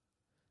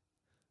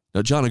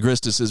 Now, John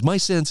Agresta says, my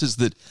sense is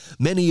that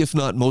many, if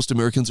not most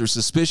Americans, are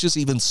suspicious,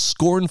 even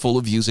scornful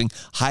of using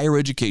higher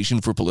education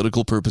for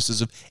political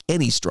purposes of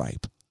any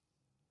stripe.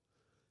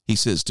 He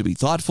says to be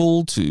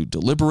thoughtful, to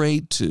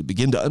deliberate, to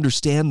begin to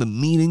understand the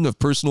meaning of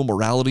personal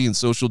morality and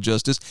social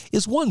justice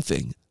is one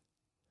thing.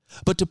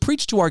 But to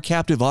preach to our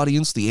captive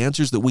audience the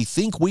answers that we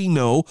think we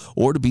know,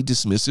 or to be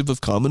dismissive of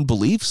common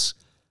beliefs,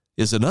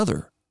 is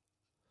another.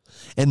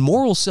 And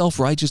moral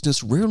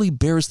self-righteousness rarely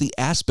bears the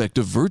aspect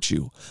of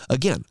virtue.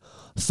 Again,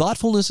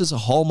 thoughtfulness is a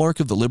hallmark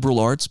of the liberal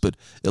arts, but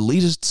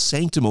elitist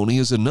sanctimony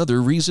is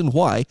another reason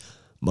why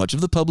much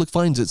of the public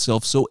finds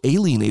itself so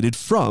alienated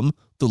from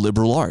the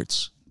liberal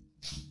arts.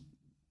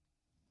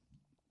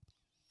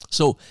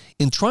 So,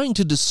 in trying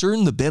to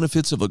discern the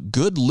benefits of a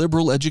good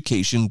liberal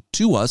education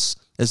to us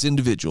as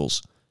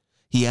individuals,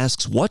 he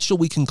asks, what shall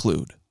we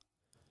conclude?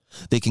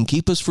 They can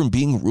keep us from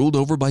being ruled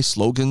over by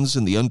slogans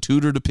and the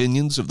untutored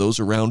opinions of those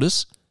around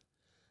us.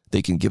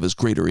 They can give us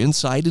greater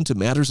insight into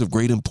matters of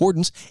great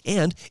importance,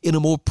 and in a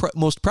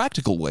most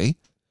practical way,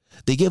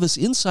 they give us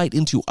insight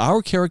into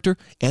our character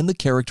and the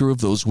character of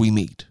those we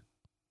meet.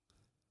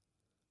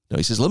 Now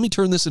he says, let me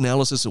turn this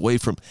analysis away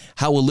from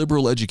how a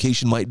liberal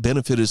education might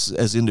benefit us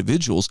as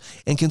individuals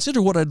and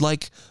consider what I'd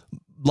like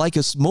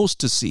us most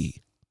to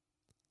see.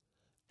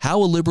 How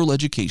a liberal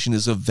education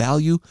is of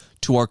value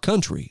to our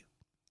country.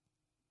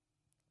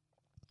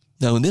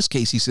 Now in this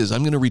case, he says,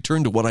 I'm going to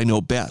return to what I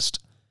know best,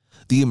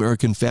 the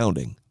American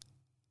founding.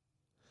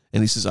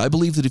 And he says, I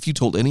believe that if you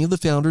told any of the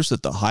founders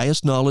that the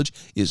highest knowledge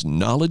is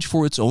knowledge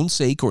for its own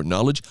sake, or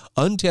knowledge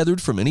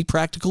untethered from any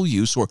practical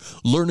use, or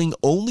learning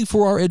only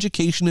for our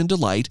education and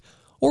delight,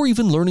 or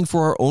even learning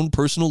for our own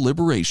personal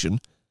liberation,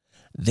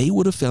 they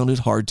would have found it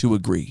hard to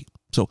agree.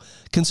 So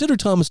consider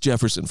Thomas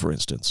Jefferson, for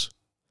instance.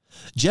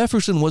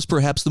 Jefferson was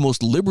perhaps the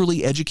most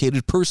liberally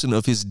educated person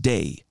of his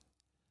day.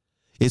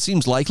 It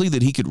seems likely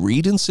that he could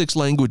read in 6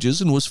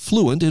 languages and was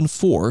fluent in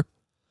 4.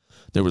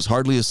 There was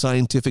hardly a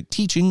scientific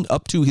teaching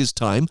up to his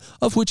time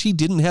of which he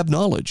didn't have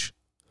knowledge.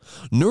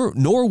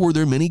 Nor were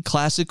there many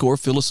classic or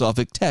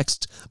philosophic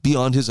texts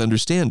beyond his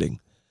understanding.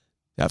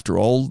 After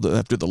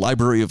the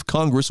Library of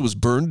Congress was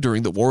burned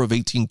during the War of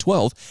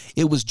 1812,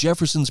 it was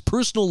Jefferson's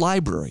personal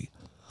library,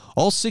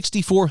 all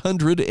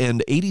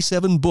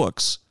 6,487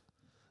 books,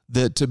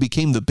 that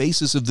became the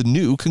basis of the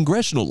new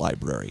Congressional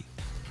Library.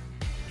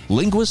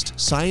 Linguist,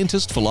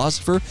 scientist,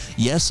 philosopher,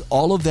 yes,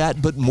 all of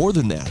that, but more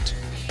than that.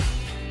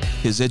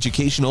 His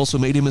education also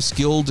made him a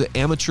skilled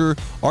amateur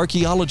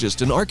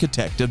archaeologist, an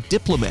architect, a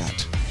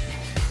diplomat,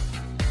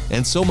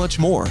 and so much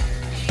more.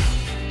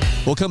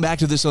 We'll come back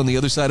to this on the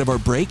other side of our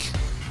break.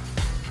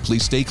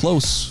 Please stay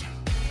close.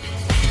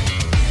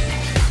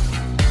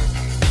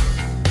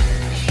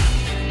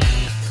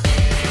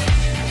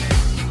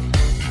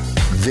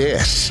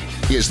 This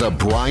is the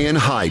Bryan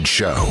Hyde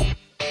Show.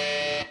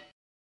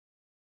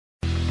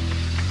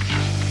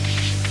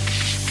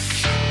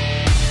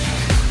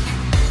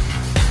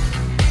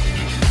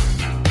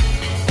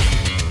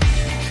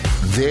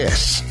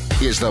 This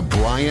is the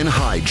Bryan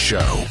Hyde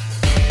Show.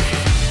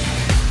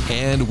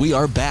 And we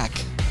are back.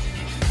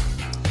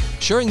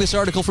 Sharing this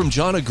article from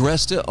John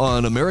Agresta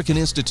on American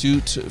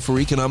Institute for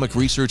Economic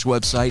Research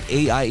website,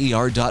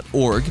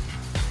 AIER.org.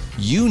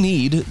 You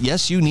need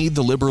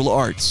the liberal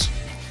arts.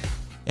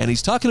 And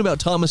he's talking about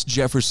Thomas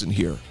Jefferson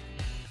here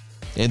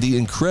and the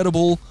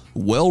incredible,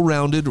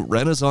 well-rounded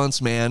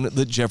Renaissance man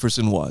that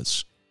Jefferson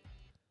was.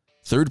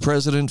 3rd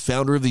president,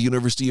 founder of the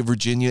University of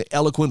Virginia,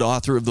 eloquent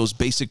author of those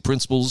basic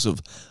principles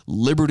of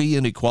liberty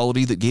and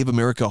equality that gave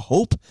America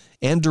hope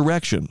and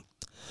direction.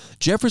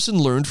 Jefferson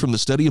learned from the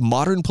study of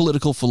modern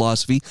political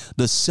philosophy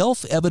the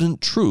self-evident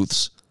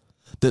truths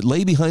that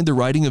lay behind the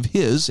writing of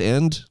his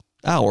and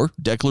our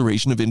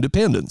Declaration of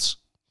Independence.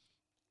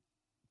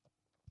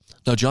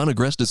 Now, John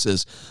Agresta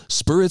says,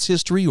 spur its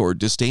history or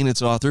disdain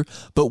its author,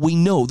 but we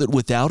know that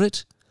without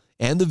it,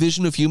 and the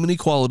vision of human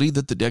equality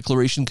that the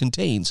Declaration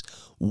contains,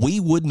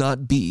 we would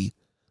not be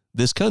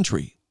this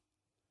country.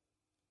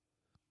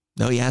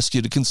 Now he asks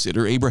you to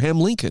consider Abraham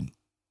Lincoln.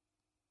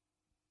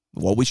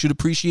 What we should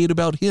appreciate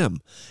about him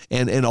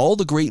and all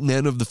the great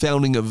men of the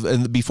founding of,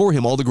 and before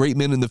him, all the great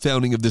men in the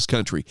founding of this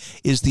country,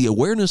 is the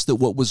awareness that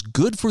what was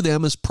good for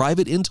them as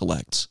private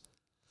intellects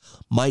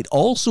might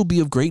also be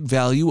of great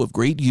value, of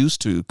great use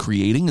to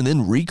creating and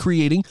then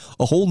recreating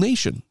a whole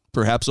nation,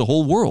 perhaps a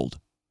whole world.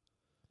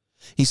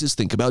 He says,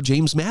 think about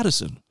James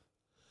Madison.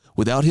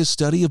 Without his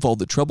study of all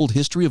the troubled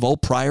history of all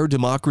prior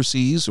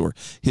democracies, or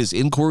his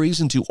inquiries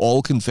into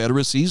all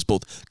confederacies,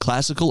 both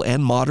classical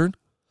and modern,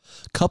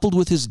 coupled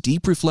with his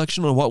deep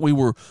reflection on what we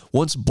were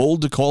once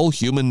bold to call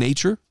human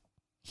nature,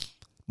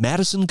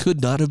 Madison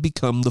could not have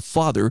become the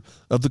father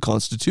of the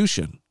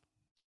Constitution.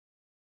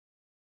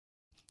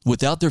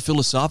 Without their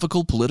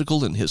philosophical,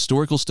 political, and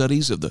historical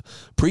studies of the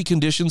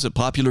preconditions of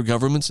popular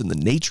governments and the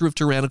nature of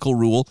tyrannical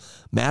rule,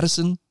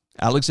 Madison,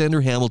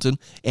 Alexander Hamilton,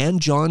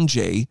 and John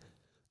Jay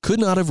could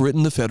not have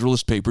written the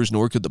Federalist Papers,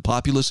 nor could the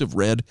populace have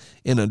read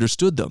and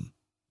understood them.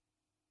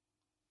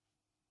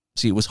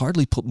 See, it was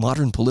hardly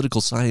modern political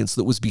science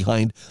that was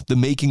behind the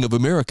making of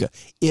America.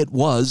 It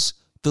was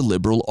the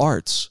liberal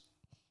arts.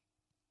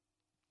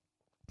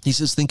 He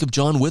says, think of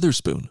John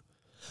Witherspoon,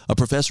 a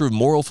professor of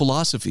moral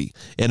philosophy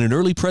and an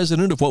early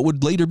president of what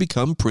would later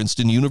become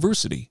Princeton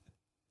University.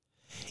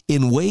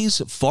 In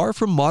ways far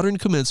from modern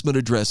commencement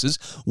addresses,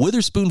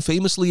 Witherspoon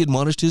famously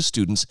admonished his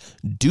students,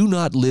 do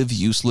not live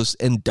useless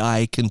and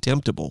die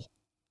contemptible.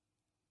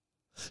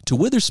 To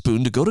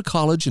Witherspoon, to go to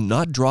college and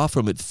not draw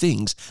from it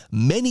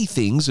many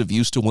things of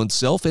use to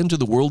oneself and to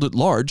the world at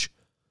large,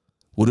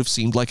 would have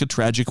seemed like a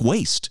tragic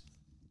waste.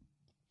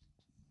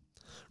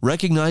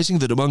 Recognizing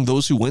that among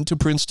those who went to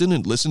Princeton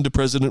and listened to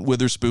President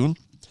Witherspoon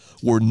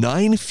were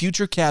 9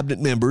 future cabinet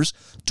members,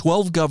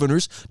 12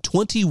 governors,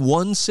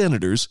 21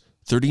 senators,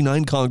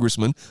 39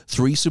 congressmen,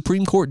 3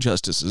 Supreme Court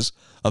justices,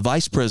 a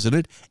vice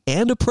president,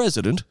 and a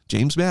president,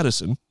 James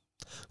Madison,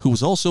 who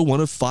was also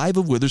one of 5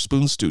 of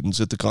Witherspoon's students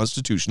at the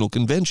Constitutional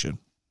Convention.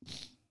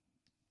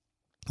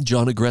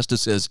 John Agresta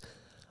says,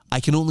 I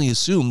can only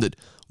assume that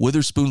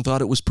Witherspoon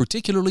thought it was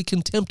particularly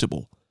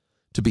contemptible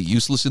to be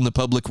useless in the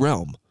public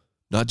realm,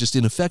 not just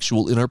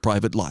ineffectual in our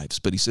private lives.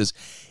 But he says,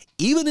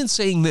 even in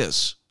saying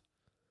this,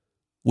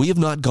 we have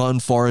not gone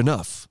far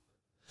enough.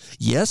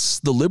 Yes,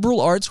 the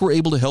liberal arts were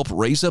able to help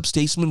raise up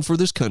statesmen for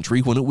this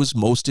country when it was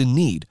most in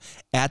need,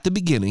 at the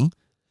beginning,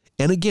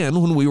 and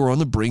again when we were on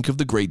the brink of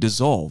the great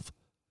dissolve.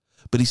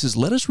 But he says,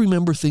 let us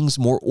remember things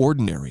more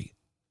ordinary.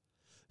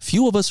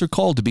 Few of us are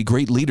called to be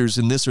great leaders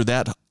in this or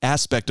that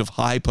aspect of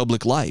high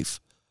public life.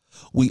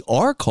 We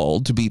are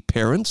called to be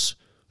parents,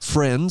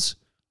 friends,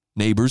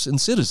 neighbors, and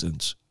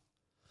citizens.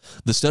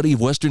 The study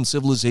of Western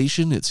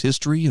civilization, its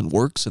history and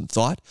works and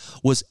thought,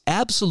 was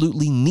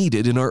absolutely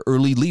needed in our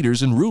early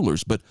leaders and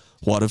rulers. But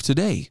what of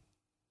today?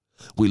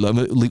 We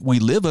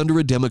live under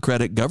a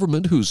democratic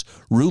government whose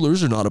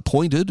rulers are not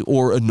appointed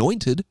or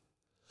anointed,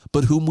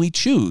 but whom we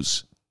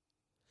choose.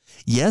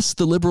 Yes,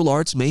 the liberal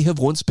arts may have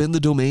once been the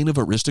domain of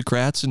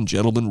aristocrats and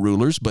gentlemen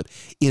rulers, but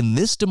in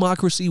this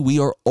democracy we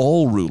are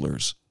all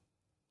rulers.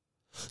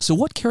 So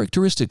what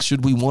characteristics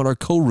should we want our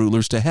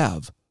co-rulers to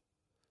have?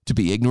 To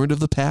be ignorant of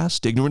the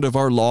past, ignorant of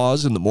our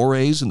laws and the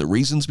mores and the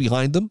reasons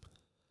behind them?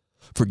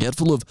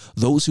 Forgetful of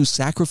those who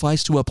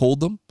sacrifice to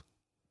uphold them?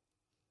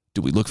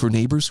 Do we look for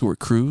neighbors who are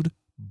crude,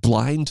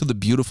 blind to the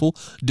beautiful,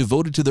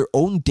 devoted to their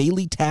own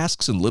daily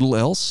tasks and little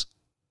else?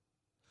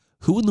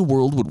 Who in the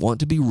world would want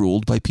to be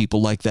ruled by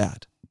people like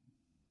that?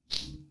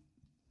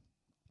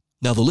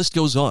 Now the list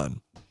goes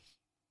on.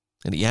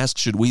 And he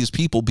asks, should we as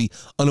people be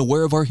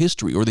unaware of our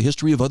history or the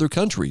history of other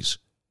countries?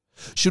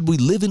 Should we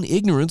live in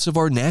ignorance of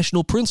our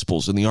national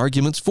principles and the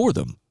arguments for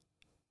them?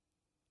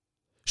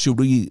 Should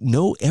we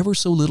know ever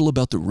so little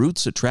about the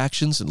roots,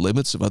 attractions, and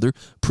limits of other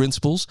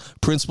principles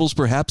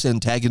perhaps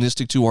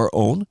antagonistic to our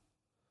own?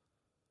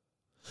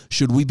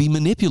 Should we be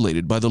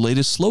manipulated by the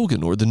latest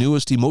slogan or the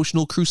newest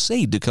emotional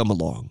crusade to come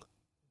along?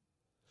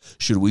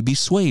 Should we be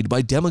swayed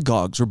by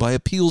demagogues or by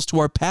appeals to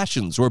our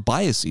passions or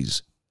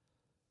biases?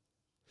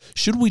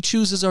 Should we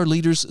choose as our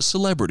leaders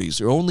celebrities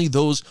or only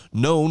those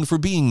known for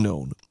being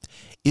known?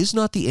 Is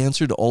not the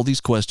answer to all these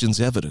questions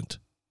evident?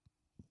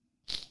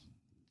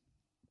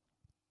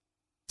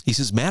 He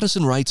says,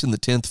 Madison writes in the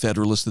 10th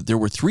Federalist that there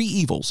were 3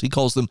 evils, he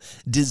calls them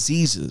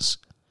diseases,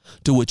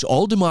 to which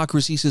all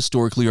democracies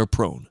historically are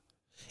prone: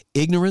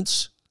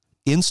 ignorance,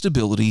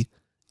 instability,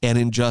 and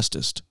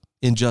injustice.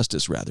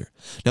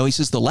 Now, he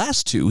says the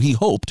last 2, he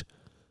hoped,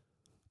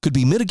 could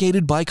be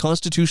mitigated by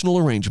constitutional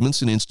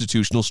arrangements and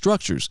institutional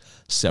structures,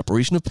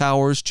 separation of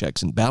powers,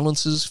 checks and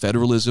balances,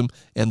 federalism,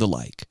 and the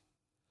like.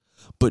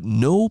 But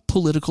no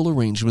political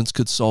arrangements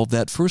could solve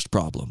that first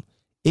problem,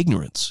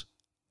 ignorance.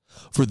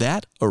 For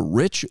that, a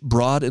rich,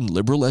 broad, and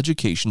liberal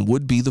education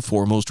would be the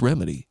foremost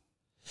remedy.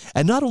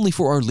 And not only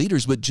for our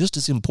leaders, but just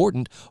as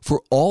important,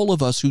 for all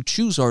of us who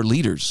choose our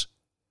leaders.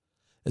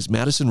 As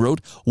Madison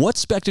wrote, what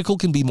spectacle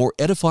can be more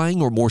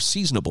edifying or more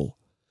seasonable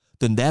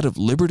than that of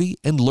liberty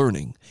and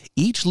learning,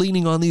 each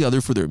leaning on the other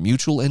for their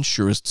mutual and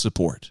surest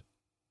support?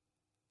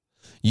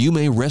 You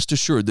may rest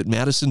assured that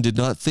Madison did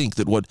not think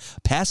that what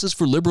passes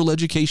for liberal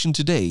education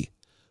today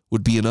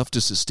would be enough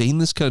to sustain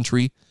this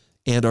country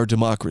and our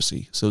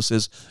democracy. So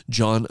says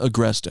John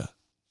Agresta.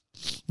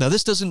 Now,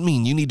 this doesn't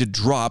mean you need to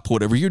drop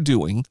whatever you're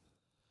doing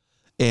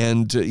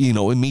and,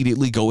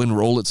 immediately go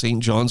enroll at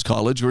St. John's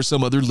College or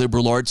some other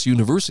liberal arts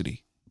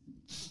university.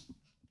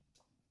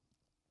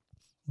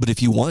 But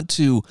if you want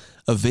to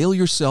avail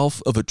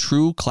yourself of a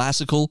true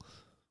classical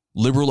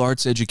liberal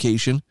arts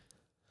education,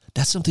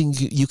 that's something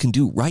you can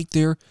do right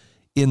there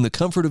in the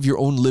comfort of your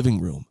own living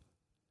room.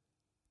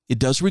 It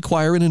does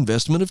require an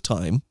investment of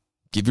time.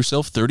 Give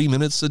yourself 30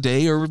 minutes a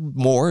day or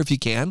more if you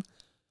can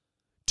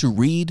to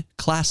read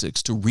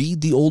classics, to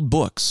read the old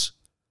books.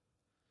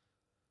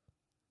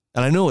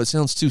 And I know it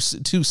sounds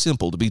too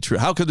simple to be true.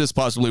 How could this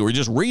possibly be? We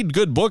just read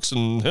good books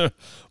and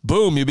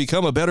boom, you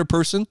become a better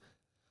person?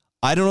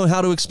 I don't know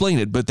how to explain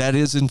it, but that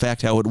is in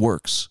fact how it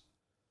works.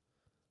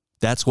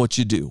 That's what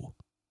you do.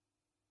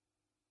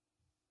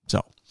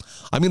 So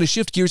I'm going to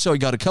shift gears. So I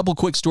got a couple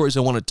quick stories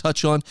I want to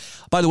touch on.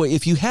 By the way,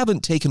 if you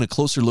haven't taken a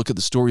closer look at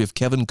the story of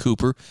Kevin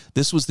Cooper,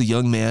 this was the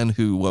young man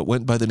who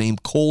went by the name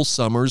Cole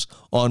Summers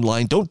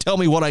online. Don't tell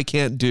me what I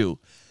can't do.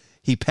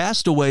 He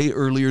passed away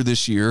earlier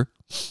this year.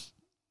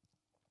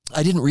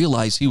 I didn't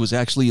realize he was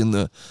actually in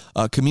the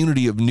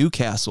community of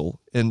Newcastle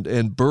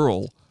and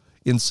Burrell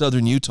in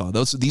southern Utah.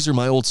 These are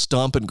my old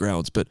stomping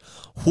grounds. But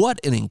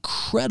what an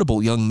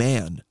incredible young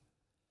man.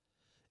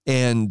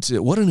 And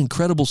what an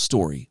incredible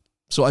story.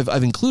 So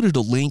I've included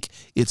a link.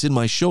 It's in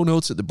my show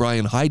notes at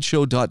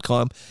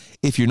thebryanhydeshow.com.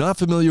 If you're not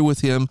familiar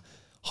with him,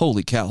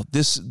 holy cow,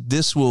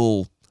 this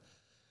will,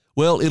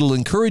 well, it'll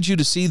encourage you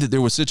to see that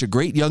there was such a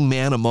great young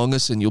man among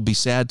us, and you'll be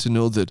sad to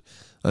know that,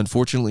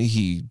 unfortunately,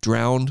 he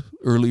drowned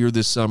earlier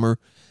this summer,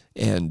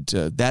 and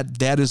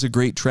that is a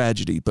great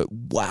tragedy. But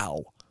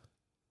wow,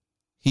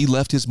 He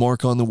left his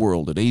mark on the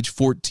world. At age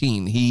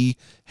 14, he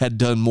had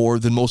done more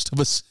than most of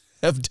us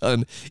have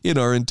done in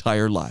our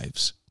entire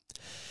lives.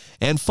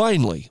 And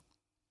finally,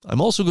 I'm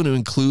also going to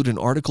include an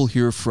article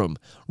here from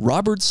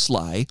Robert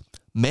Sly.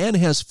 Man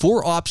has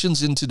 4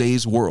 options in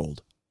today's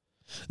world.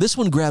 This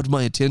one grabbed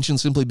my attention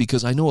simply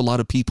because I know a lot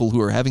of people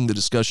who are having the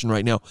discussion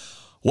right now.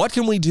 What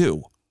can we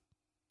do?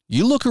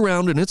 You look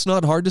around and it's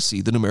not hard to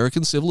see that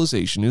American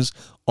civilization is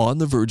on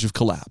the verge of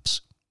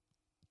collapse.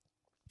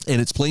 And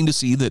it's plain to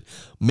see that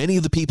many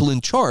of the people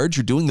in charge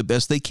are doing the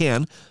best they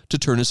can to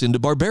turn us into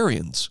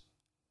barbarians.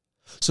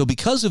 So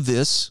because of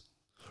this,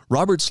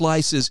 Robert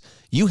Sly says,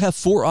 you have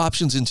 4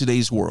 options in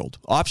today's world.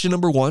 Option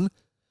number 1,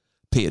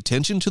 pay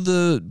attention to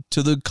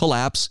the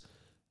collapse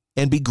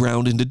and be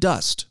ground into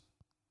dust.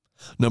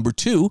 Number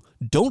 2,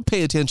 don't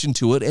pay attention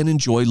to it and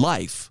enjoy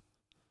life.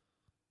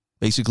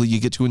 Basically, you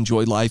get to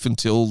enjoy life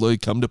until they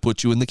come to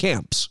put you in the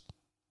camps.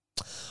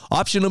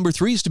 Option number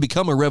 3 is to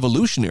become a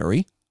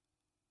revolutionary.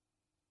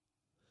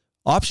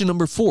 Option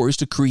number 4 is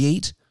to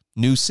create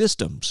new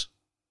systems.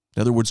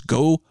 In other words,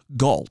 go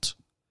Galt.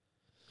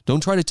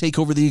 Don't try to take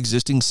over the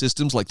existing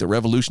systems like the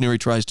revolutionary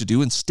tries to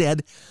do.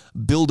 Instead,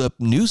 build up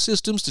new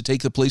systems to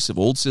take the place of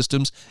old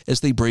systems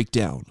as they break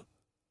down.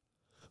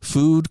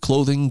 Food,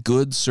 clothing,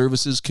 goods,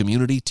 services,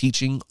 community,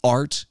 teaching,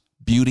 art,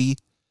 beauty,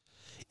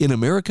 in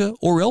America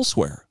or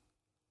elsewhere.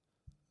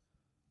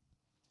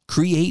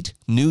 Create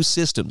new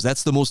systems.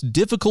 That's the most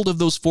difficult of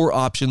those 4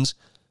 options,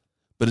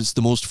 but it's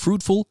the most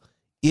fruitful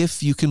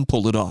if you can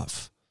pull it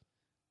off.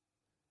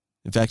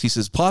 In fact, he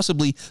says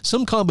possibly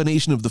some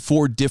combination of the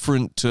 4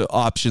 different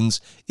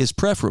options is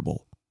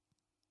preferable.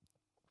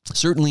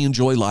 Certainly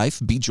enjoy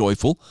life, be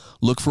joyful,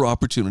 look for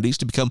opportunities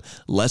to become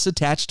less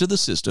attached to the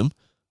system,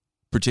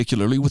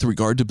 particularly with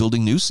regard to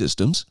building new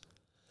systems.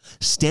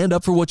 Stand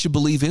up for what you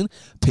believe in.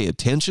 Pay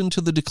attention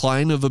to the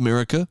decline of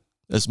America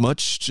as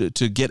much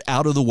to get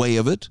out of the way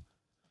of it.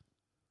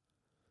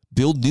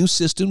 Build new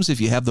systems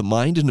if you have the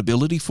mind and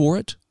ability for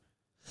it.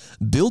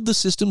 Build the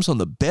systems on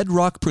the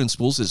bedrock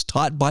principles as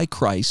taught by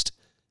Christ,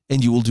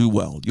 and you will do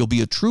well. You'll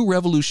be a true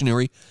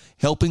revolutionary,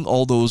 helping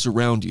all those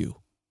around you.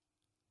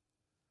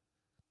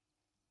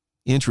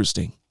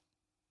 Interesting.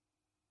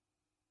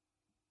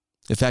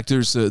 In fact,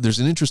 there's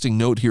an interesting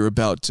note here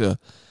about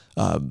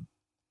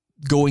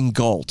going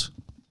Galt.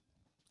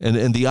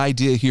 And the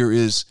idea here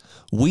is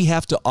we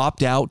have to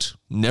opt out,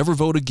 never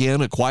vote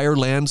again, acquire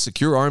land,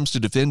 secure arms to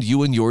defend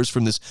you and yours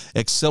from this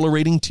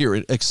accelerating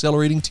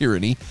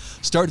tyranny,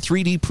 start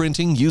 3D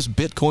printing, use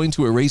Bitcoin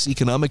to erase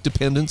economic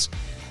dependence,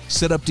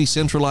 set up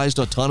decentralized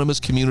autonomous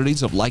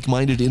communities of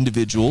like-minded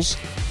individuals,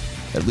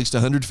 at least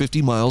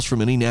 150 miles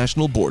from any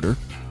national border.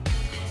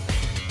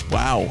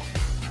 Wow,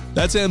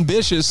 that's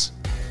ambitious.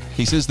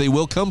 He says they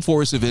will come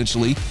for us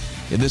eventually.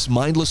 In this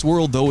mindless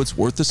world, though, it's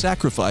worth the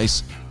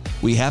sacrifice.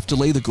 We have to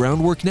lay the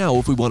groundwork now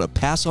if we want to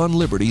pass on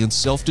liberty and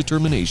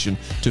self-determination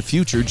to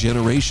future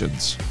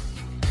generations.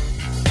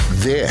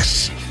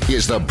 This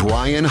is the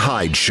Bryan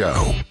Hyde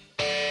Show.